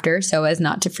days after so as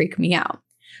not to freak me out.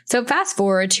 So fast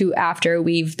forward to after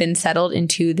we've been settled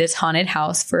into this haunted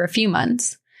house for a few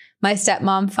months. My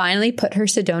stepmom finally put her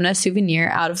Sedona souvenir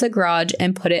out of the garage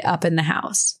and put it up in the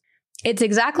house. Its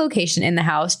exact location in the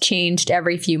house changed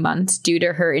every few months due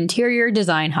to her interior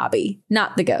design hobby,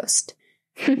 not the ghost.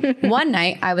 One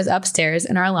night, I was upstairs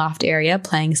in our loft area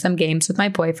playing some games with my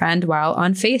boyfriend while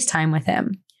on FaceTime with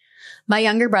him. My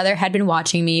younger brother had been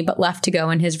watching me but left to go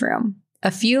in his room.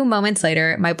 A few moments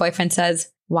later, my boyfriend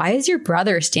says, "Why is your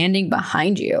brother standing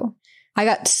behind you?" I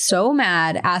got so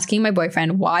mad asking my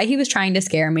boyfriend why he was trying to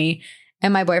scare me,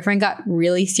 and my boyfriend got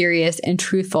really serious and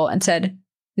truthful and said,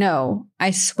 No,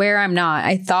 I swear I'm not.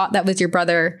 I thought that was your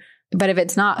brother. But if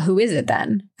it's not, who is it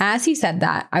then? As he said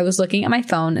that, I was looking at my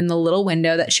phone in the little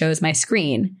window that shows my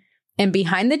screen. And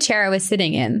behind the chair I was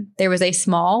sitting in, there was a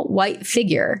small white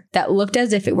figure that looked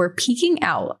as if it were peeking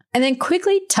out and then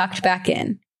quickly tucked back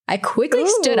in. I quickly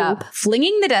stood up,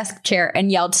 flinging the desk chair,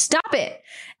 and yelled, "Stop it!"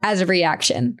 as a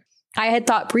reaction. I had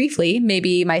thought briefly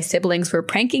maybe my siblings were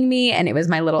pranking me and it was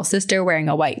my little sister wearing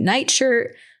a white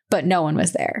nightshirt, but no one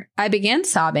was there. I began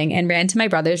sobbing and ran to my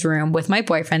brother's room with my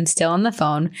boyfriend still on the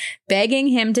phone, begging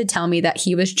him to tell me that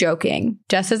he was joking.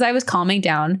 Just as I was calming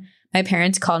down, my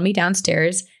parents called me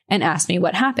downstairs and asked me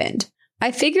what happened.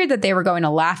 I figured that they were going to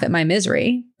laugh at my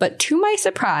misery, but to my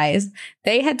surprise,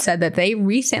 they had said that they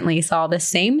recently saw the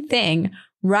same thing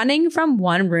running from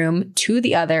one room to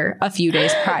the other a few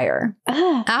days prior.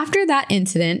 After that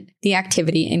incident, the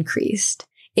activity increased.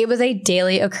 It was a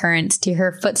daily occurrence to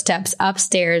hear footsteps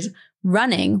upstairs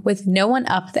running with no one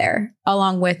up there,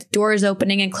 along with doors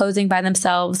opening and closing by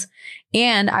themselves.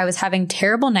 And I was having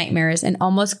terrible nightmares and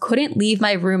almost couldn't leave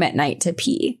my room at night to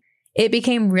pee. It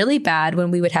became really bad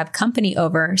when we would have company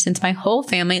over, since my whole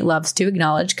family loves to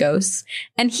acknowledge ghosts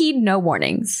and heed no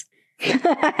warnings.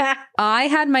 I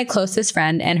had my closest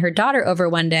friend and her daughter over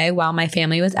one day while my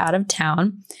family was out of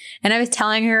town, and I was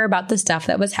telling her about the stuff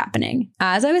that was happening.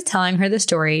 As I was telling her the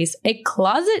stories, a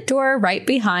closet door right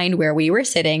behind where we were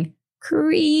sitting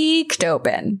creaked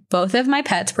open. Both of my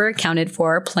pets were accounted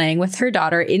for, playing with her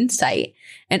daughter in sight,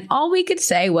 and all we could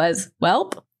say was,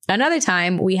 "Welp." Another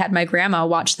time, we had my grandma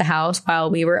watch the house while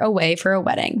we were away for a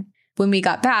wedding. When we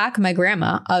got back, my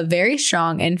grandma, a very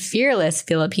strong and fearless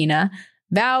Filipina,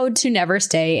 vowed to never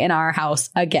stay in our house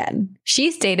again.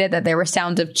 She stated that there were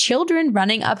sounds of children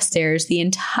running upstairs the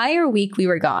entire week we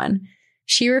were gone.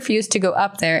 She refused to go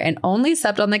up there and only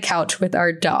slept on the couch with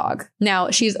our dog.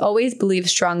 Now, she's always believed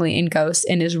strongly in ghosts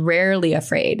and is rarely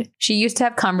afraid. She used to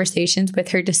have conversations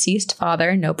with her deceased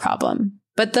father, no problem.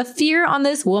 But the fear on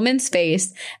this woman's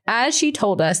face as she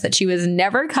told us that she was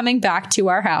never coming back to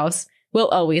our house will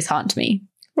always haunt me.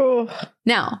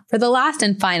 Now, for the last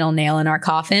and final nail in our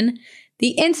coffin,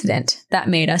 the incident that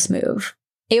made us move.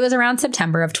 It was around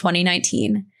September of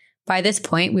 2019. By this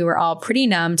point, we were all pretty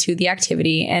numb to the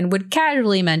activity and would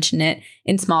casually mention it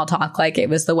in small talk like it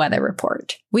was the weather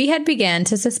report. We had begun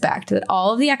to suspect that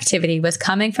all of the activity was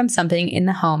coming from something in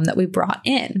the home that we brought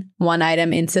in. One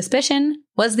item in suspicion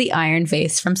was the iron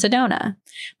vase from Sedona.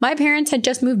 My parents had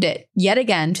just moved it, yet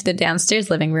again, to the downstairs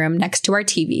living room next to our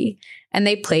TV, and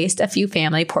they placed a few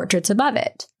family portraits above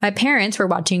it. My parents were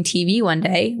watching TV one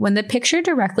day when the picture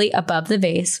directly above the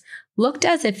vase looked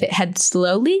as if it had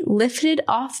slowly lifted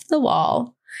off the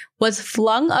wall, was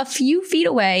flung a few feet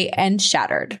away, and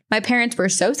shattered. My parents were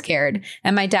so scared,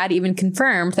 and my dad even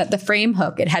confirmed that the frame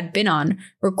hook it had been on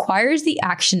requires the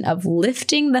action of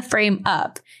lifting the frame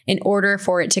up in order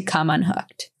for it to come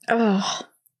unhooked. Ugh.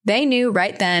 They knew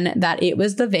right then that it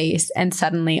was the vase, and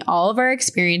suddenly all of our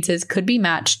experiences could be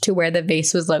matched to where the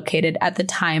vase was located at the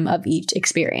time of each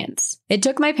experience. It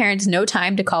took my parents no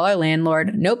time to call our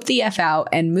landlord, nope the F out,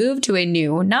 and move to a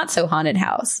new, not-so-haunted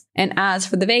house. And as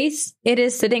for the vase, it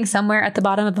is sitting somewhere at the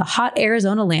bottom of a hot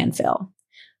Arizona landfill.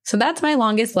 So that's my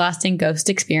longest-lasting ghost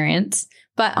experience,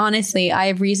 but honestly, I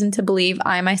have reason to believe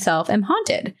I myself am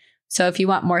haunted. So if you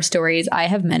want more stories, I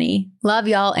have many. Love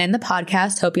y'all and the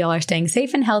podcast. Hope y'all are staying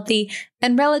safe and healthy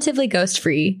and relatively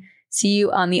ghost-free. See you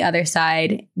on the other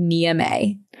side, Nia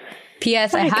May.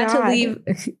 P.S. I had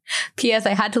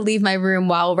to leave my room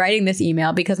while writing this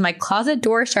email because my closet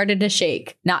door started to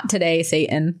shake. Not today,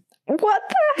 Satan. What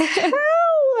the hell?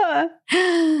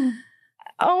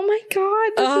 Oh my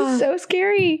God, this is so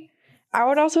scary. I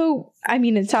would also, I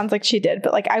mean, it sounds like she did,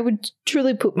 but like I would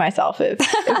truly poop myself if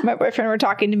my boyfriend were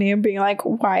talking to me and being like,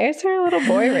 why is there a little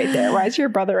boy right there? Why is your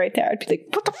brother right there? I'd be like,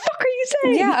 what the fuck are you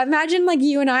saying? Yeah, imagine like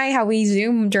you and I, how we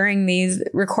Zoom during these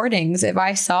recordings. If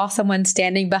I saw someone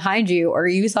standing behind you or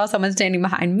you saw someone standing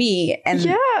behind me. And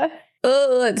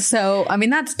yeah. So, I mean,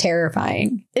 that's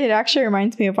terrifying. It actually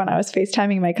reminds me of when I was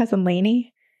FaceTiming my cousin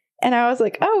Lainey. And I was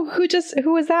like, oh,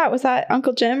 who was that? Was that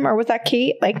Uncle Jim or was that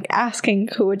Kate? Like asking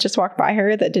who had just walked by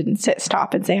her that didn't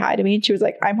stop and say hi to me. And she was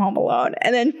like, I'm home alone.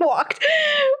 And then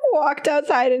walked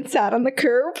outside and sat on the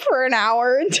curb for an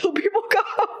hour until people got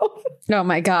home. Oh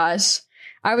my gosh.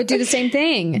 I would do the same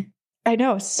thing. I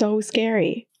know. So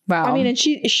scary. Wow. I mean, and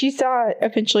she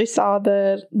eventually saw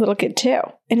the little kid too.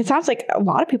 And it sounds like a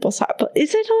lot of people saw it, but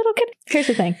is it a little kid? Here's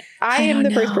the thing. I am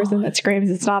the first person that screams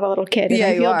it's not a little kid. And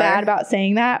I feel bad about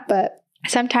saying that, but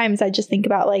sometimes I just think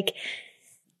about like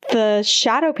the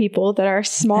shadow people that are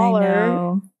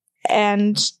smaller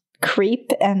and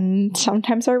creep and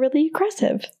sometimes are really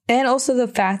aggressive. And also the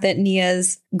fact that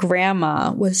Nia's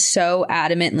grandma was so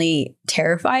adamantly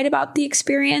terrified about the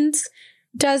experience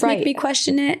does make me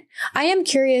question it. I am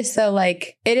curious though,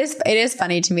 like it is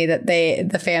funny to me that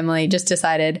the family just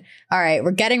decided, all right,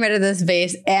 we're getting rid of this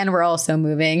vase and we're also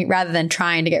moving, rather than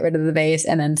trying to get rid of the vase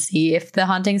and then see if the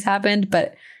hauntings happened.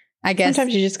 But I guess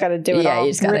sometimes you just got to do it all.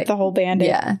 You just got to rip the whole Band-Aid.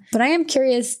 Yeah. But I am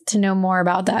curious to know more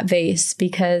about that vase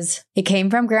because it came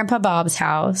from Grandpa Bob's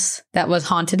house that was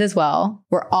haunted as well.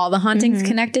 Were all the hauntings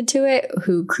connected to it?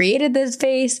 Who created this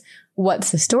vase?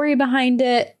 What's the story behind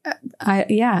it?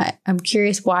 I'm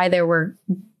curious why there were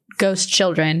ghost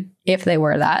children, if they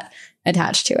were that,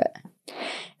 attached to it.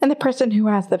 And the person who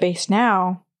has the vase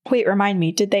now, wait, remind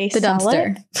me, did they sell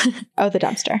dumpster. It? Oh, the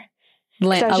dumpster. I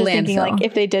was just thinking, like,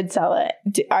 if they did sell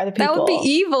it, are the people... That would be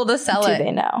evil to sell it. Do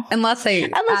they know? Unless you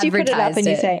put it up and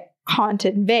you say,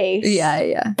 haunted vase.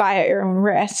 Yeah. Buy at your own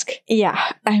risk.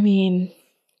 Yeah. I mean,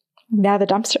 now the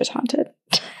dumpster's haunted.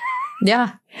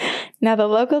 Yeah. Now the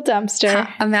local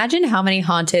dumpster. Imagine how many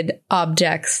haunted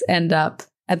objects end up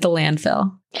at the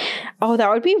landfill. Oh, that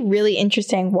would be really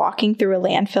interesting, walking through a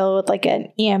landfill with like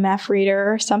an EMF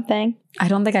reader or something. I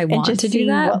don't think I want to do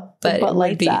that, but it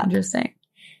would be interesting.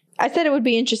 I said it would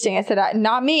be interesting. I said,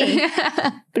 not me,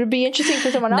 but it would be interesting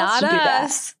for someone else to do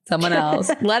that. Someone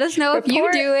else. Let us know if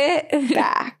you do it.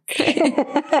 Back.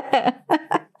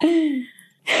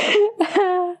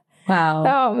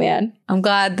 Wow. Oh, man. I'm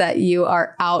glad that you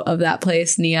are out of that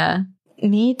place, Nia.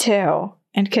 Me too.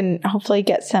 And can hopefully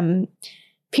get some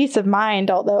peace of mind,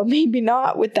 although maybe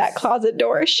not with that closet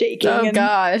door shaking. Oh,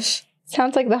 gosh.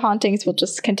 Sounds like the hauntings will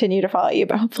just continue to follow you,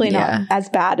 but hopefully not as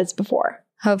bad as before.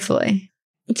 Hopefully.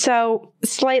 So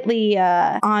slightly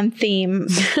on theme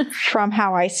from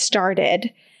how I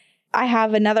started, I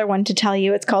have another one to tell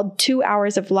you. It's called 2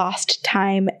 hours of lost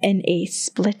time in a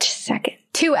split second.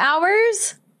 2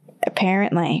 hours?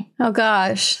 Apparently. Oh,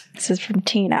 gosh. This is from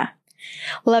Tina.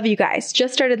 Love you guys.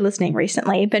 Just started listening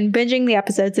recently. Been binging the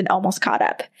episodes and almost caught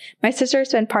up. My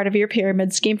sister's been part of your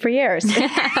pyramid scheme for years.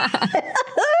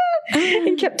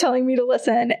 And kept telling me to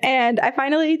listen. And I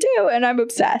finally do. And I'm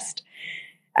obsessed.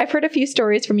 I've heard a few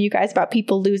stories from you guys about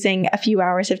people losing a few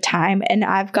hours of time. And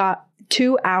I've got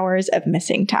 2 hours of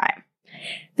missing time.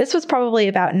 This was probably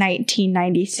about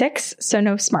 1996. So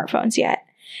no smartphones yet.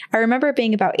 I remember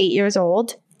being about 8 years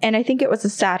old. And I think it was a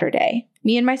Saturday.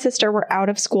 Me and my sister were out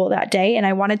of school that day, and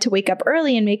I wanted to wake up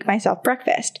early and make myself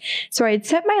breakfast. So I had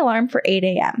set my alarm for 8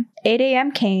 a.m. 8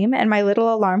 a.m. came, and my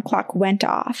little alarm clock went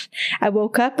off. I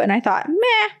woke up, and I thought,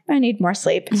 I need more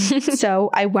sleep.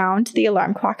 So I wound the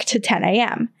alarm clock to 10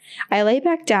 a.m. I lay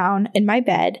back down in my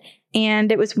bed,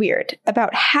 and it was weird.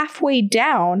 About halfway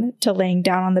down to laying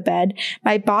down on the bed,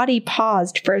 my body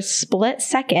paused for a split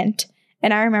second,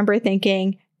 and I remember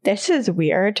thinking, this is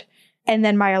weird. And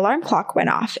then my alarm clock went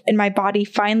off and my body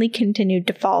finally continued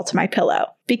to fall to my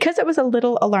pillow. Because it was a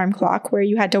little alarm clock where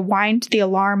you had to wind the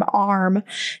alarm arm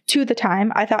to the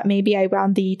time, I thought maybe I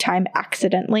wound the time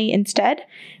accidentally instead.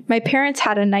 My parents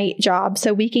had a night job,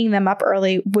 so waking them up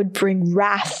early would bring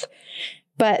wrath.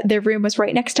 But their room was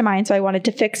right next to mine, so I wanted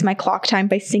to fix my clock time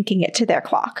by syncing it to their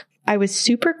clock. I was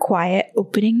super quiet,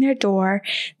 opening their door.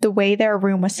 The way their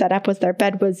room was set up was their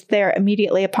bed was there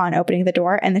immediately upon opening the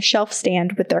door, and the shelf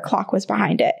stand with their clock was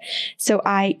behind it. So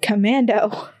I,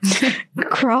 commando,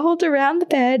 crawled around the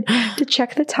bed to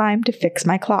check the time to fix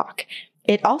my clock.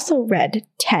 It also read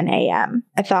 10 a.m.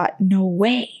 I thought, no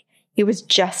way. It was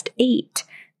just 8.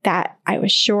 That I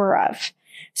was sure of.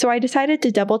 So I decided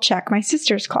to double check my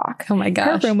sister's clock. Oh my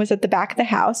gosh. Her room was at the back of the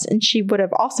house, and she would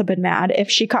have also been mad if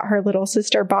she caught her little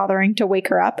sister bothering to wake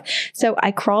her up. So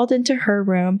I crawled into her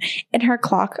room, and her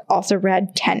clock also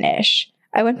read 10-ish.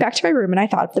 I went back to my room, and I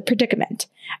thought of the predicament.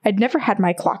 I'd never had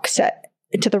my clock set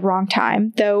to the wrong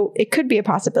time, though it could be a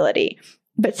possibility.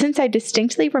 But since I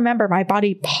distinctly remember my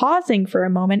body pausing for a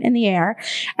moment in the air,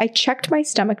 I checked my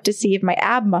stomach to see if my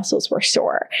ab muscles were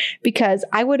sore, because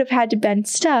I would have had to been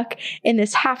stuck in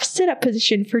this half sit-up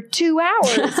position for 2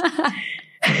 hours.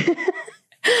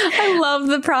 I love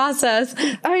the process.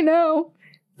 I know,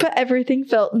 but everything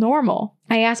felt normal.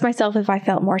 I asked myself if I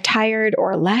felt more tired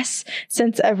or less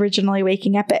since originally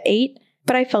waking up at 8.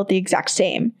 But I felt the exact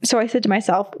same. So I said to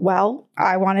myself, well,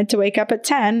 I wanted to wake up at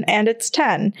 10 and it's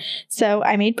 10. So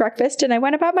I made breakfast and I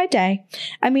went about my day.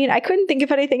 I mean, I couldn't think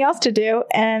of anything else to do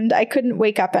and I couldn't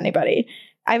wake up anybody.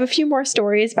 I have a few more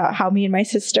stories about how me and my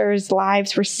sister's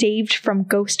lives were saved from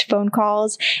ghost phone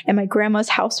calls, and my grandma's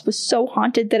house was so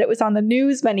haunted that it was on the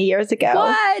news many years ago.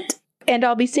 What? And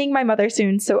I'll be seeing my mother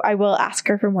soon, so I will ask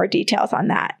her for more details on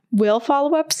that. We'll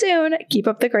follow up soon. Keep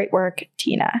up the great work,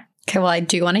 Tina. Okay, well, I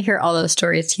do want to hear all those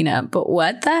stories, Tina, but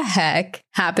what the heck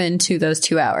happened to those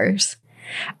 2 hours?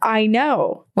 I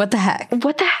know. What the heck?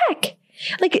 What the heck?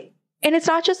 Like, and it's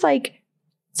not just like,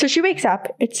 so she wakes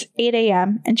up, it's 8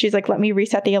 a.m. and she's like, let me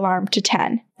reset the alarm to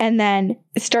 10. And then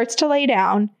starts to lay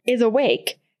down, is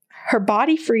awake. Her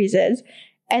body freezes.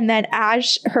 And then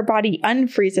as her body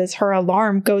unfreezes, her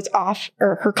alarm goes off,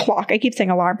 or her clock. I keep saying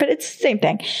alarm, but it's the same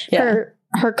thing. Yeah.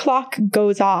 Her clock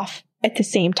goes off at the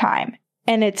same time.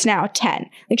 And it's now 10.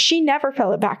 Like, she never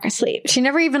fell back asleep. She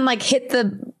never even like hit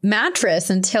the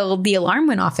mattress until the alarm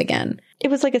went off again.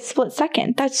 It was like a split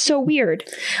second. That's so weird.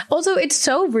 Also, it's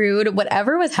so rude.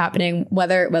 Whatever was happening,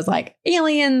 whether it was like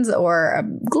aliens or a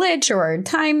glitch or a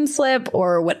time slip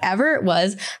or whatever it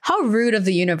was, how rude of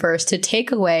the universe to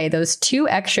take away those 2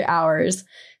 extra hours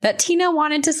that Tina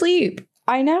wanted to sleep.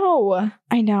 I know.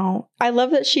 I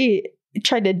love that she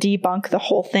tried to debunk the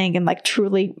whole thing and like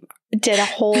truly did a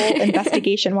whole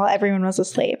investigation while everyone was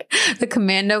asleep. The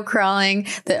commando crawling,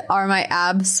 are my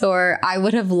abs sore? I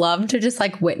would have loved to just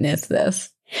like witness this.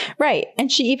 Right. And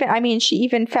she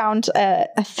even found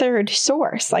a third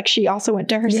source. Like, she also went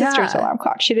to her sister's alarm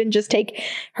clock. She didn't just take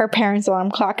her parents'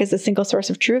 alarm clock as a single source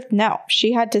of truth. No,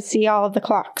 she had to see all of the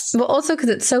clocks. Well, also because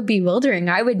it's so bewildering,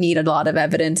 I would need a lot of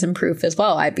evidence and proof as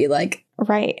well. I'd be like,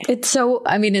 right. It's so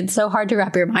hard to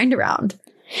wrap your mind around.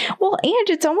 Well, and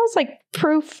it's almost like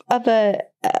proof of a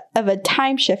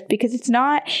time shift, because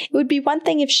it would be one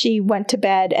thing if she went to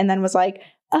bed and then was like,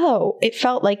 oh, it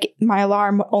felt like my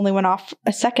alarm only went off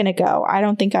a second ago. I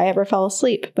don't think I ever fell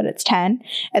asleep, but it's 10.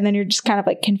 And then you're just kind of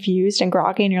like confused and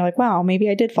groggy and you're like, wow, maybe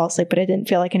I did fall asleep, but it didn't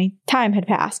feel like any time had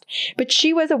passed. But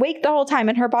she was awake the whole time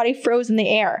and her body froze in the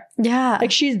air. Yeah.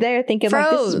 Like, she's there thinking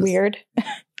like, this is weird.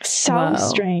 So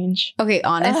strange. Okay,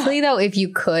 honestly though, if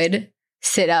you could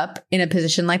sit up in a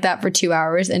position like that for 2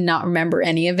 hours and not remember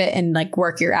any of it and like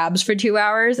work your abs for 2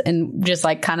 hours and just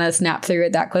like kind of snap through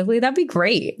it that quickly, that'd be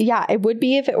great. Yeah, it would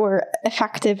be if it were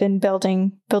effective in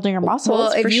building your muscles.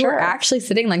 Well, if you were actually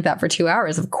sitting like that for 2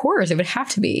 hours, of course it would have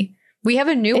to be. We have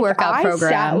a new workout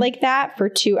program. I sat like that for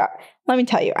 2 hours. Let me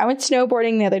tell you, I went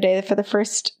snowboarding the other day for the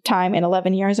first time in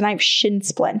 11 years and I have shin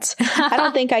splints. I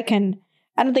don't think I can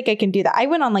do that. I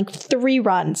went on like 3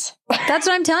 runs. That's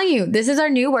what I'm telling you. This is our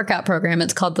new workout program.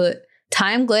 It's called the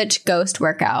Time Glitch Ghost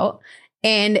Workout.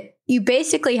 And you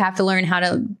basically have to learn how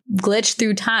to glitch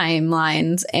through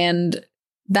timelines, and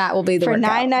that will be the workout.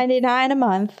 For $9.99 a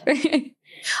month.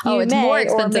 Oh, it's more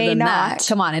expensive than that.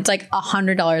 Come on. It's like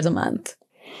 $100 a month.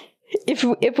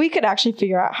 If we could actually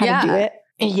figure out how to do it.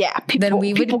 Yeah,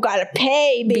 people gotta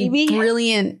pay, baby. Be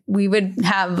brilliant. We would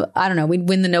have, I don't know, we'd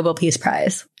win the Nobel Peace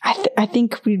Prize. I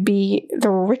think we'd be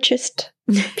the richest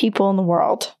people in the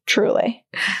world, truly.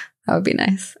 That would be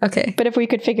nice. Okay. But if we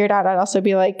could figure it out, I'd also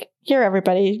be like, here,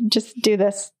 everybody, just do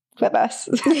this with us.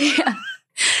 Yeah.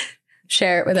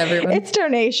 Share it with everyone. It's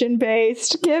donation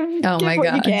based. Give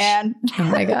what you can. Oh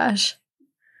my gosh.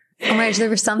 Oh my gosh, there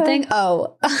was something.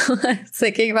 Oh, I was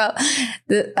thinking about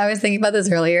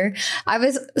this earlier. I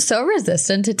was so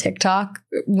resistant to TikTok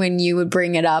when you would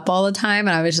bring it up all the time.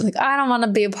 And I was just like, I don't want to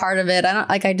be a part of it.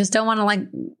 I just don't want to like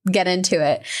get into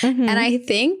it. Mm-hmm. And I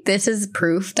think this is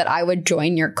proof that I would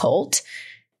join your cult.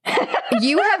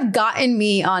 You have gotten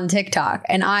me on TikTok,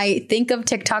 and I think of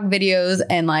TikTok videos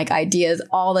and like ideas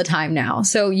all the time now.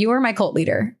 So you are my cult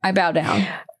leader. I bow down.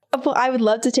 Well, I would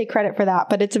love to take credit for that,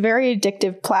 but it's a very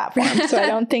addictive platform. So I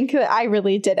don't think that I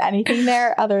really did anything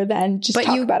there other than just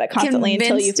talk about it constantly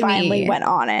until you finally went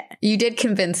on it. You did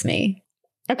convince me.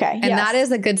 Okay. And that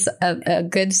is a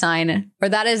good sign, or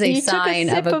that is a sign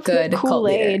of a good cult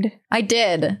leader. I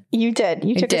did. You did.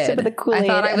 You took a sip of the Kool-Aid. I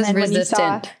thought I was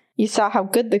resistant. You saw how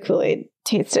good the Kool-Aid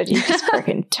tasted. You just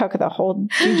freaking took the whole,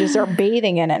 you just are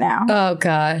bathing in it now. Oh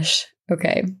gosh.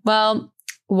 Okay. Well,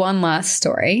 one last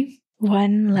story.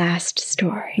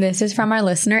 This is from our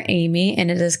listener, Amy, and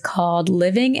it is called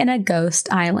Living in a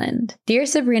Ghost Island. Dear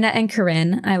Sabrina and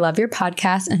Corinne, I love your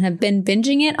podcast and have been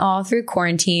binging it all through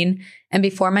quarantine and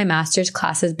before my master's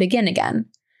classes begin again.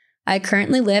 I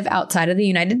currently live outside of the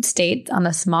United States on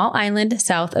a small island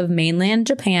south of mainland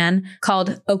Japan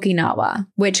called Okinawa,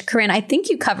 which, Corinne, I think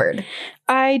you covered.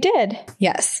 I did.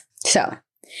 Yes. So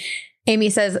Amy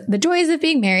says, the joys of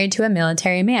being married to a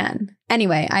military man.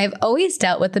 Anyway, I have always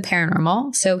dealt with the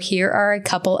paranormal, so here are a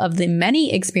couple of the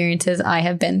many experiences I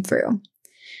have been through.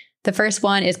 The first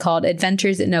one is called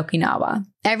Adventures in Okinawa.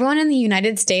 Everyone in the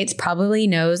United States probably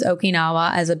knows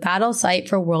Okinawa as a battle site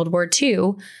for World War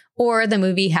II or the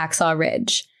movie Hacksaw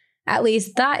Ridge. At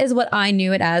least that is what I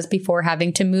knew it as before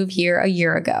having to move here a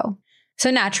year ago.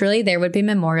 So naturally, there would be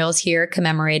memorials here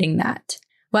commemorating that.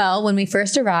 Well, when we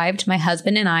first arrived, my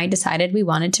husband and I decided we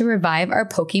wanted to revive our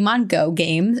Pokemon Go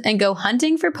games and go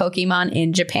hunting for Pokemon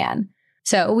in Japan.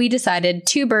 So we decided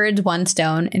 2 birds, 1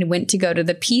 stone, and went to go to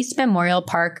the Peace Memorial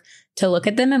Park to look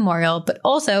at the memorial, but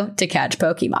also to catch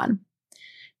Pokemon.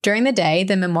 During the day,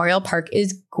 the memorial park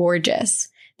is gorgeous.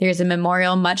 There's a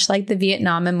memorial much like the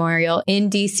Vietnam Memorial in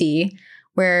DC,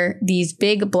 where these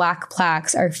big black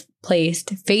plaques are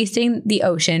placed facing the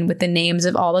ocean with the names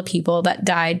of all the people that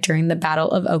died during the Battle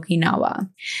of Okinawa.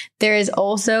 There is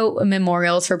also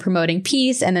memorials for promoting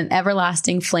peace and an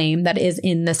everlasting flame that is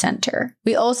in the center.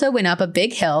 We also went up a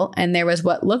big hill, and there was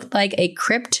what looked like a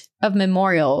crypt of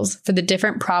memorials for the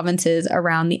different provinces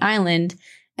around the island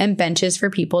and benches for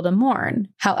people to mourn.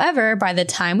 However, by the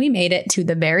time we made it to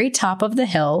the very top of the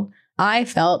hill, I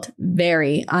felt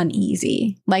very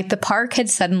uneasy, like the park had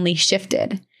suddenly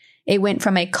shifted. It went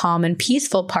from a calm and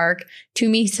peaceful park to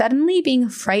me suddenly being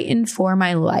frightened for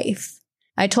my life.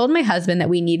 I told my husband that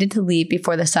we needed to leave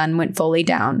before the sun went fully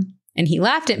down, and he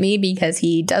laughed at me because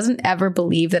he doesn't ever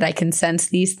believe that I can sense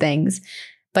these things,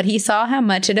 but he saw how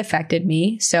much it affected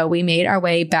me, so we made our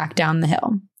way back down the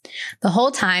hill. The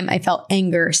whole time I felt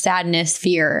anger, sadness,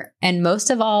 fear, and most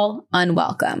of all,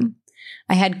 unwelcome.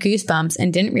 I had goosebumps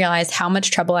and didn't realize how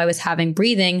much trouble I was having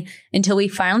breathing until we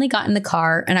finally got in the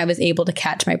car and I was able to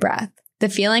catch my breath. The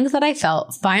feelings that I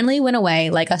felt finally went away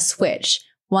like a switch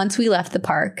once we left the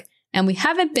park, and we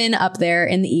haven't been up there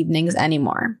in the evenings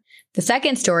anymore. The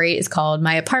second story is called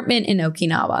My Apartment in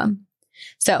Okinawa.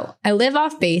 So, I live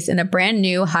off base in a brand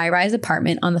new high-rise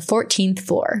apartment on the 14th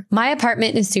floor. My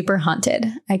apartment is super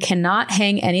haunted. I cannot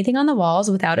hang anything on the walls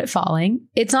without it falling.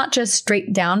 It's not just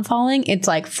straight down falling, it's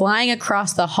like flying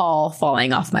across the hall,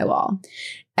 falling off my wall.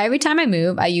 Every time I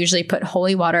move, I usually put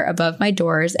holy water above my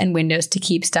doors and windows to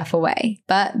keep stuff away.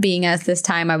 But being as this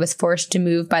time I was forced to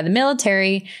move by the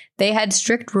military, they had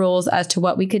strict rules as to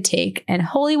what we could take, and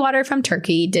holy water from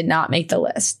Turkey did not make the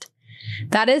list.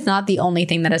 That is not the only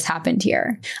thing that has happened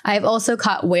here. I have also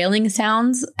caught wailing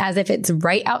sounds as if it's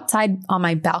right outside on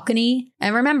my balcony.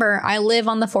 And remember, I live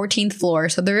on the 14th floor,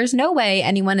 so there is no way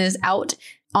anyone is out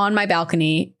on my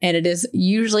balcony, and it is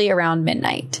usually around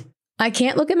midnight. I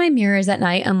can't look at my mirrors at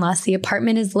night unless the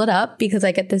apartment is lit up because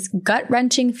I get this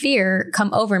gut-wrenching fear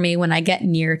come over me when I get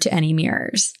near to any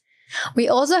mirrors. We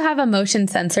also have a motion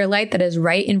sensor light that is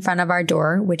right in front of our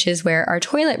door, which is where our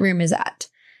toilet room is at.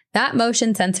 That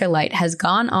motion sensor light has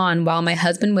gone on while my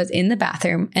husband was in the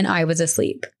bathroom and I was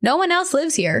asleep. No one else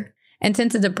lives here. And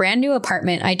since it's a brand new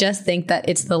apartment, I just think that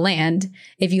it's the land.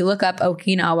 If you look up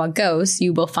Okinawa ghosts,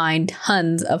 you will find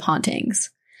tons of hauntings.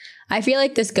 I feel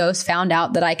like this ghost found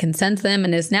out that I can sense them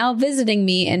and is now visiting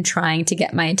me and trying to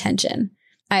get my attention.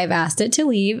 I have asked it to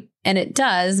leave, and it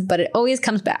does, but it always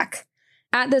comes back.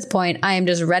 At this point, I am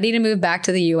just ready to move back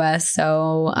to the US,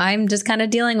 so I'm just kind of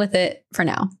dealing with it for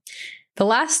now. The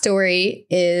last story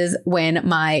is when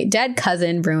my dead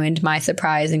cousin ruined my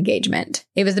surprise engagement.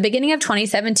 It was the beginning of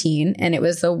 2017, and it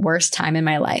was the worst time in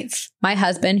my life. My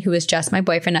husband, who was just my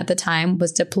boyfriend at the time,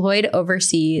 was deployed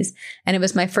overseas, and it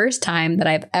was my first time that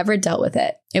I've ever dealt with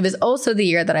it. It was also the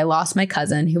year that I lost my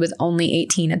cousin, who was only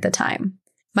 18 at the time.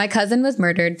 My cousin was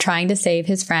murdered trying to save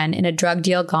his friend in a drug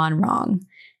deal gone wrong.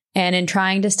 And in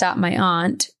trying to stop my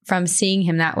aunt from seeing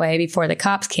him that way before the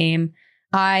cops came,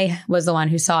 I was the one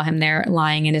who saw him there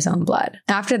lying in his own blood.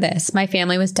 After this, my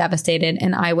family was devastated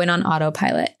and I went on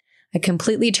autopilot. I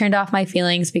completely turned off my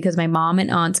feelings because my mom and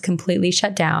aunts completely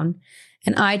shut down,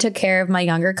 and I took care of my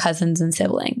younger cousins and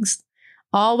siblings,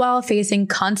 all while facing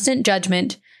constant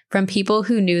judgment from people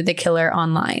who knew the killer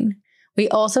online. We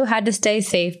also had to stay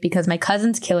safe because my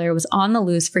cousin's killer was on the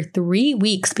loose for 3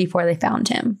 weeks before they found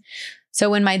him. So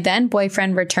when my then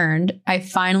boyfriend returned, I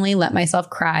finally let myself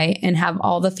cry and have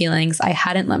all the feelings I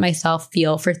hadn't let myself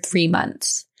feel for 3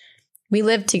 months. We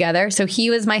lived together, so he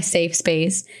was my safe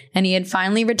space, and he had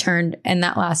finally returned, and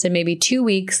that lasted maybe 2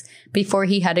 weeks before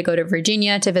he had to go to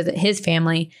Virginia to visit his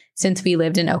family since we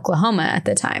lived in Oklahoma at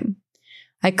the time.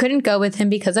 I couldn't go with him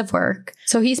because of work,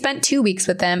 so he spent 2 weeks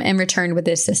with them and returned with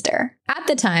his sister. At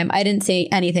the time, I didn't say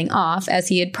anything off as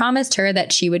he had promised her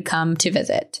that she would come to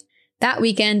visit. That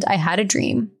weekend, I had a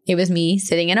dream. It was me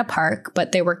sitting in a park,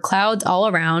 but there were clouds all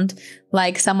around,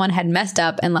 like someone had messed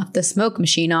up and left the smoke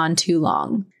machine on too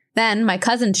long. Then my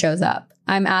cousin shows up.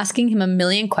 I'm asking him a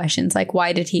million questions like,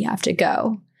 why did he have to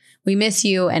go? We miss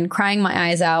you, and crying my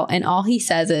eyes out, and all he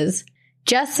says is,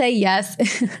 just say yes.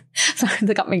 Sorry,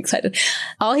 that got me excited.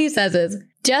 All he says is,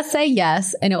 just say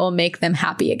yes, and it will make them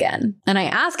happy again. And I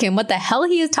ask him what the hell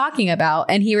he is talking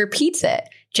about, and he repeats it.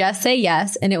 Just say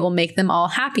yes, and it will make them all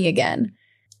happy again.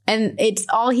 And it's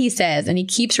all he says, and he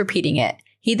keeps repeating it.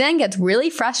 He then gets really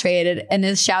frustrated and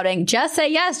is shouting, just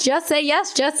say yes, just say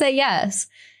yes, just say yes.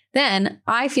 Then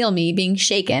I feel me being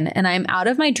shaken and I'm out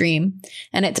of my dream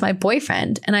and it's my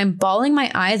boyfriend and I'm bawling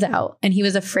my eyes out and he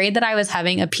was afraid that I was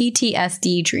having a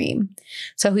PTSD dream.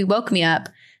 So he woke me up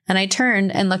and I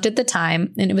turned and looked at the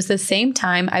time and it was the same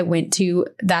time I went to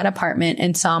that apartment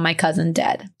and saw my cousin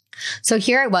dead. So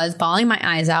here I was bawling my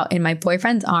eyes out in my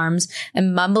boyfriend's arms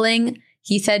and mumbling,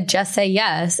 he said, just say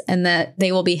yes and that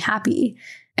they will be happy.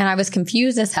 And I was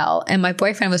confused as hell. And my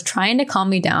boyfriend was trying to calm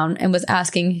me down and was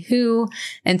asking who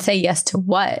and say yes to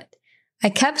what. I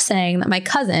kept saying that my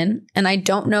cousin, and I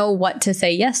don't know what to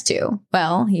say yes to.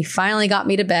 Well, he finally got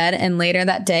me to bed. And later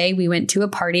that day, we went to a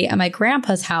party at my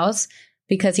grandpa's house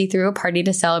because he threw a party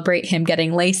to celebrate him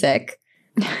getting LASIK.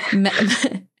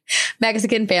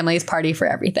 Mexican families party for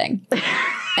everything.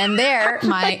 And there,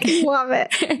 love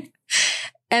it.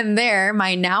 And there,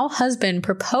 my now husband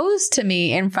proposed to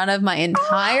me in front of my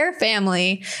entire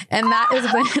family. And that is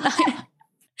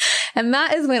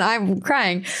when I'm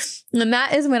crying. And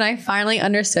that is when I finally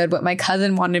understood what my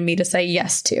cousin wanted me to say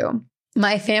yes to.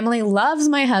 My family loves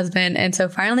my husband. And so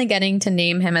finally getting to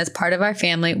name him as part of our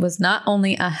family was not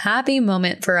only a happy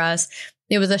moment for us,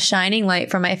 it was a shining light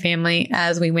for my family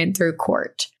as we went through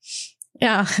court.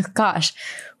 Yeah, gosh.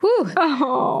 Whew.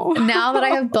 Oh. Now that I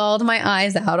have bawled my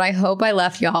eyes out, I hope I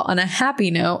left y'all on a happy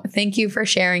note. Thank you for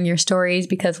sharing your stories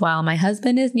because while my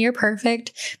husband is near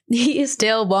perfect, he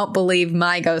still won't believe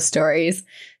my ghost stories.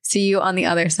 See you on the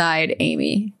other side,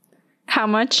 Amy. How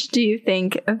much do you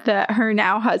think that her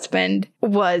now husband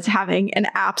was having an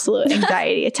absolute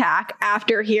anxiety attack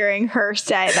after hearing her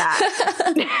say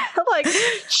that? Like,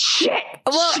 shit.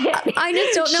 Well, shit. I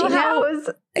just don't know how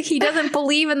he doesn't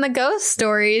believe in the ghost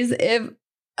stories when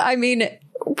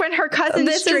her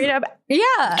cousin straight up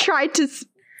tried to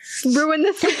ruin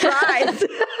the surprise.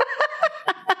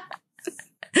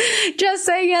 Just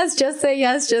say yes, just say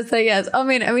yes, just say yes.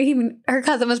 Her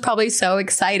cousin was probably so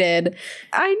excited.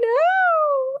 I know.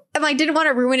 And didn't want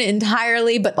to ruin it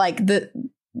entirely, but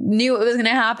knew it was going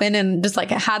to happen and just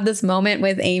had this moment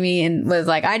with Amy and was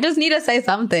like, I just need to say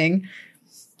something.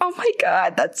 Oh my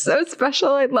God, that's so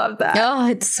special. I love that. Oh,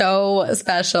 it's so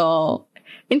special.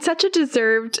 And such a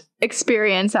deserved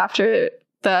experience after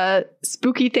the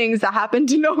spooky things that happened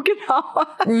in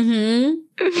Okinawa.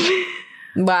 Mm-hmm.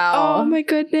 Wow. Oh my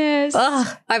goodness. I'm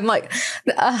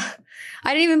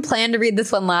I didn't even plan to read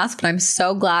this one last, but I'm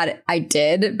so glad I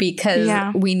did because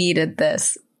we needed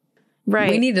this. Right.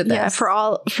 We needed this. Yeah, for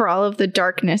all of the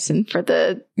darkness and for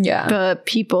the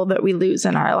people that we lose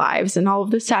in our lives and all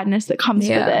of the sadness that comes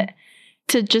with it.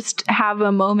 To just have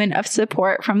a moment of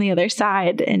support from the other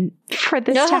side and for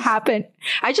this to happen.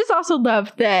 I just also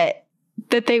love that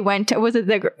they went to, was it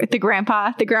the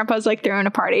grandpa? The grandpa's throwing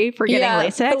a party for getting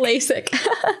LASIK. The LASIK.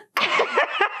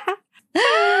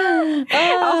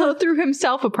 Also threw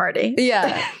himself a party.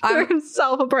 Yeah. Threw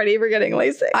himself a party for getting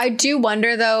LASIK. I do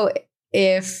wonder though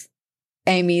if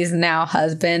Amy's now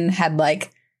husband had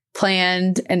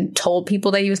planned and told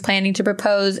people that he was planning to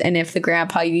propose, and if the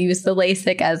grandpa used the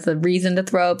LASIK as the reason to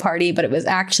throw a party, but it was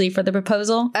actually for the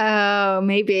proposal. Oh,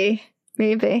 maybe.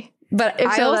 But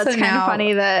if so, that's kind of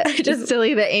funny that just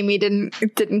silly that Amy didn't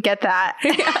get that.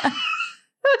 Yeah.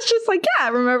 It's just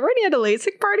remember when you had a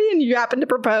LASIK party and you happened to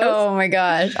propose? Oh my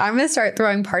gosh. I'm going to start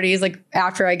throwing parties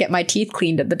after I get my teeth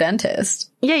cleaned at the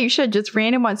dentist. Yeah, you should. Just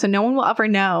random ones so no one will ever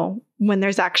know when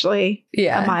there's actually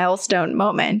a milestone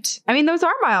moment. I mean, those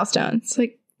are milestones.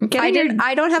 I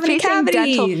don't have any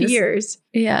cavities. Dental fears.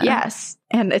 Yeah. Yes.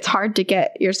 And it's hard to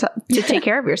get yourself to take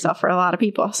care of yourself for a lot of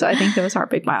people. So I think those are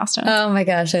big milestones. Oh my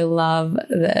gosh. I love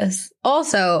this.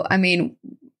 Also,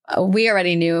 we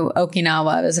already knew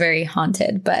Okinawa was very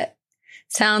haunted, but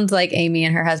sounds like Amy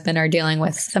and her husband are dealing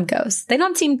with some ghosts. They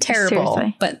don't seem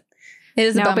terrible, but it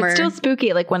is a bummer. But still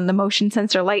spooky. When the motion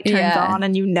sensor light turns on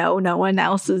and no one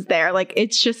else is there.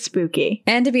 It's just spooky.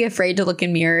 And to be afraid to look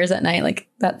in mirrors at night,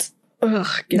 that's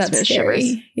scary.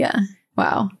 Shivers. Yeah.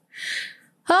 Wow.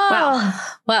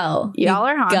 Oh, well, y'all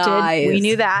are haunted. Guys. We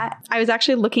knew that. I was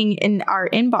actually looking in our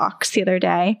inbox the other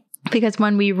day because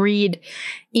when we read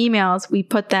emails, we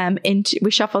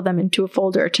shuffle them into a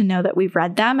folder to know that we've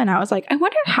read them. And I was like, I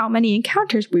wonder how many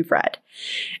encounters we've read.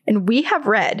 And we have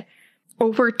read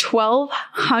over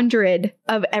 1,200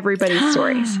 of everybody's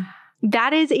stories.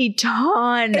 That is a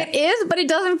ton. It is, but it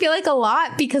doesn't feel like a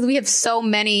lot because we have so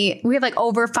many. We have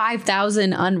over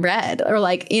 5,000 unread or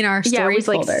in our stories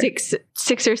folder.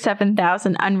 6 or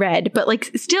 7,000 unread. But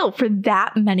still for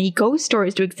that many ghost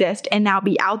stories to exist and now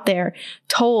be out there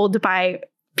told by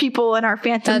people in our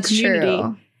phantom community.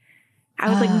 True. I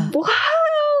was wow.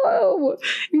 know.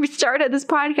 We started this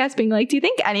podcast being like, do you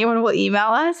think anyone will email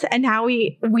us? And now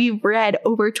we read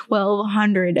over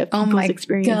 1,200 of people's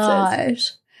experiences.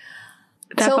 Gosh.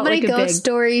 That so felt many like ghost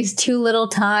stories, too little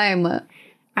time.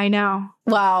 I know.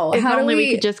 Wow. If only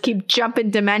we could just keep jumping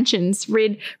dimensions.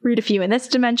 Read a few in this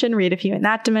dimension, read a few in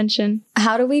that dimension.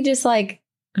 How do we just like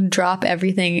drop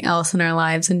everything else in our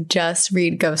lives and just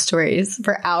read ghost stories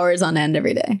for hours on end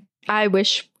every day? I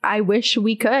wish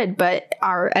we could, but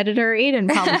our editor Aiden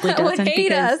probably doesn't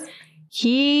because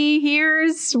he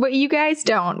hears what you guys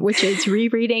don't, which is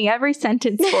rereading every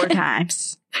sentence 4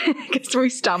 times because we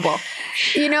stumble.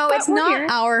 You know, but it's not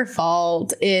our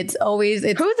fault. It's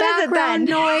background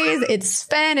noise. It's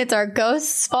Sven. It's our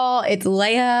ghost's fault. It's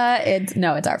Leia.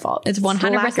 It's our fault. It's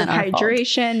 100% lack of our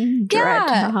hydration. Dread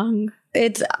tongue.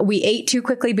 We ate too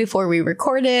quickly before we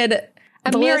recorded.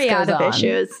 A myriad of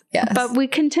issues. Yes. But we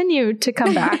continue to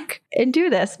come back and do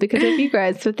this because of you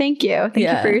guys. So thank you. Thank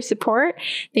you for your support.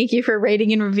 Thank you for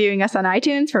rating and reviewing us on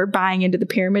iTunes, for buying into the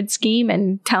pyramid scheme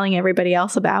and telling everybody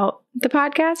else about the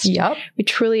podcast. Yep. We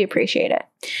truly appreciate it.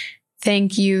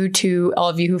 Thank you to all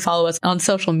of you who follow us on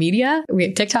social media. We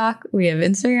have TikTok, we have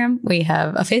Instagram, we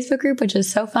have a Facebook group, which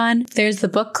is so fun. There's the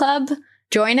book club.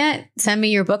 Join it. Send me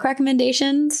your book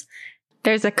recommendations.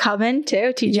 There's a coven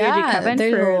too, TGOG coven for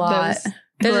those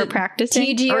who are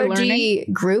practicing or learning.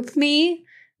 TGOG Group Me,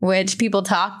 which people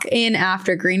talk in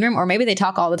after Green Room, or maybe they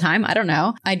talk all the time. I don't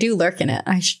know. I do lurk in it.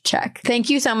 I should check. Thank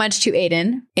you so much to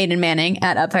Aiden Manning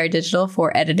at Upfire Digital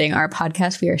for editing our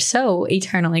podcast. We are so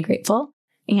eternally grateful.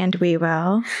 And we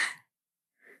will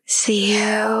see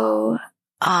you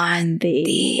on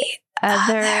the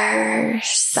other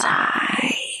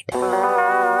side.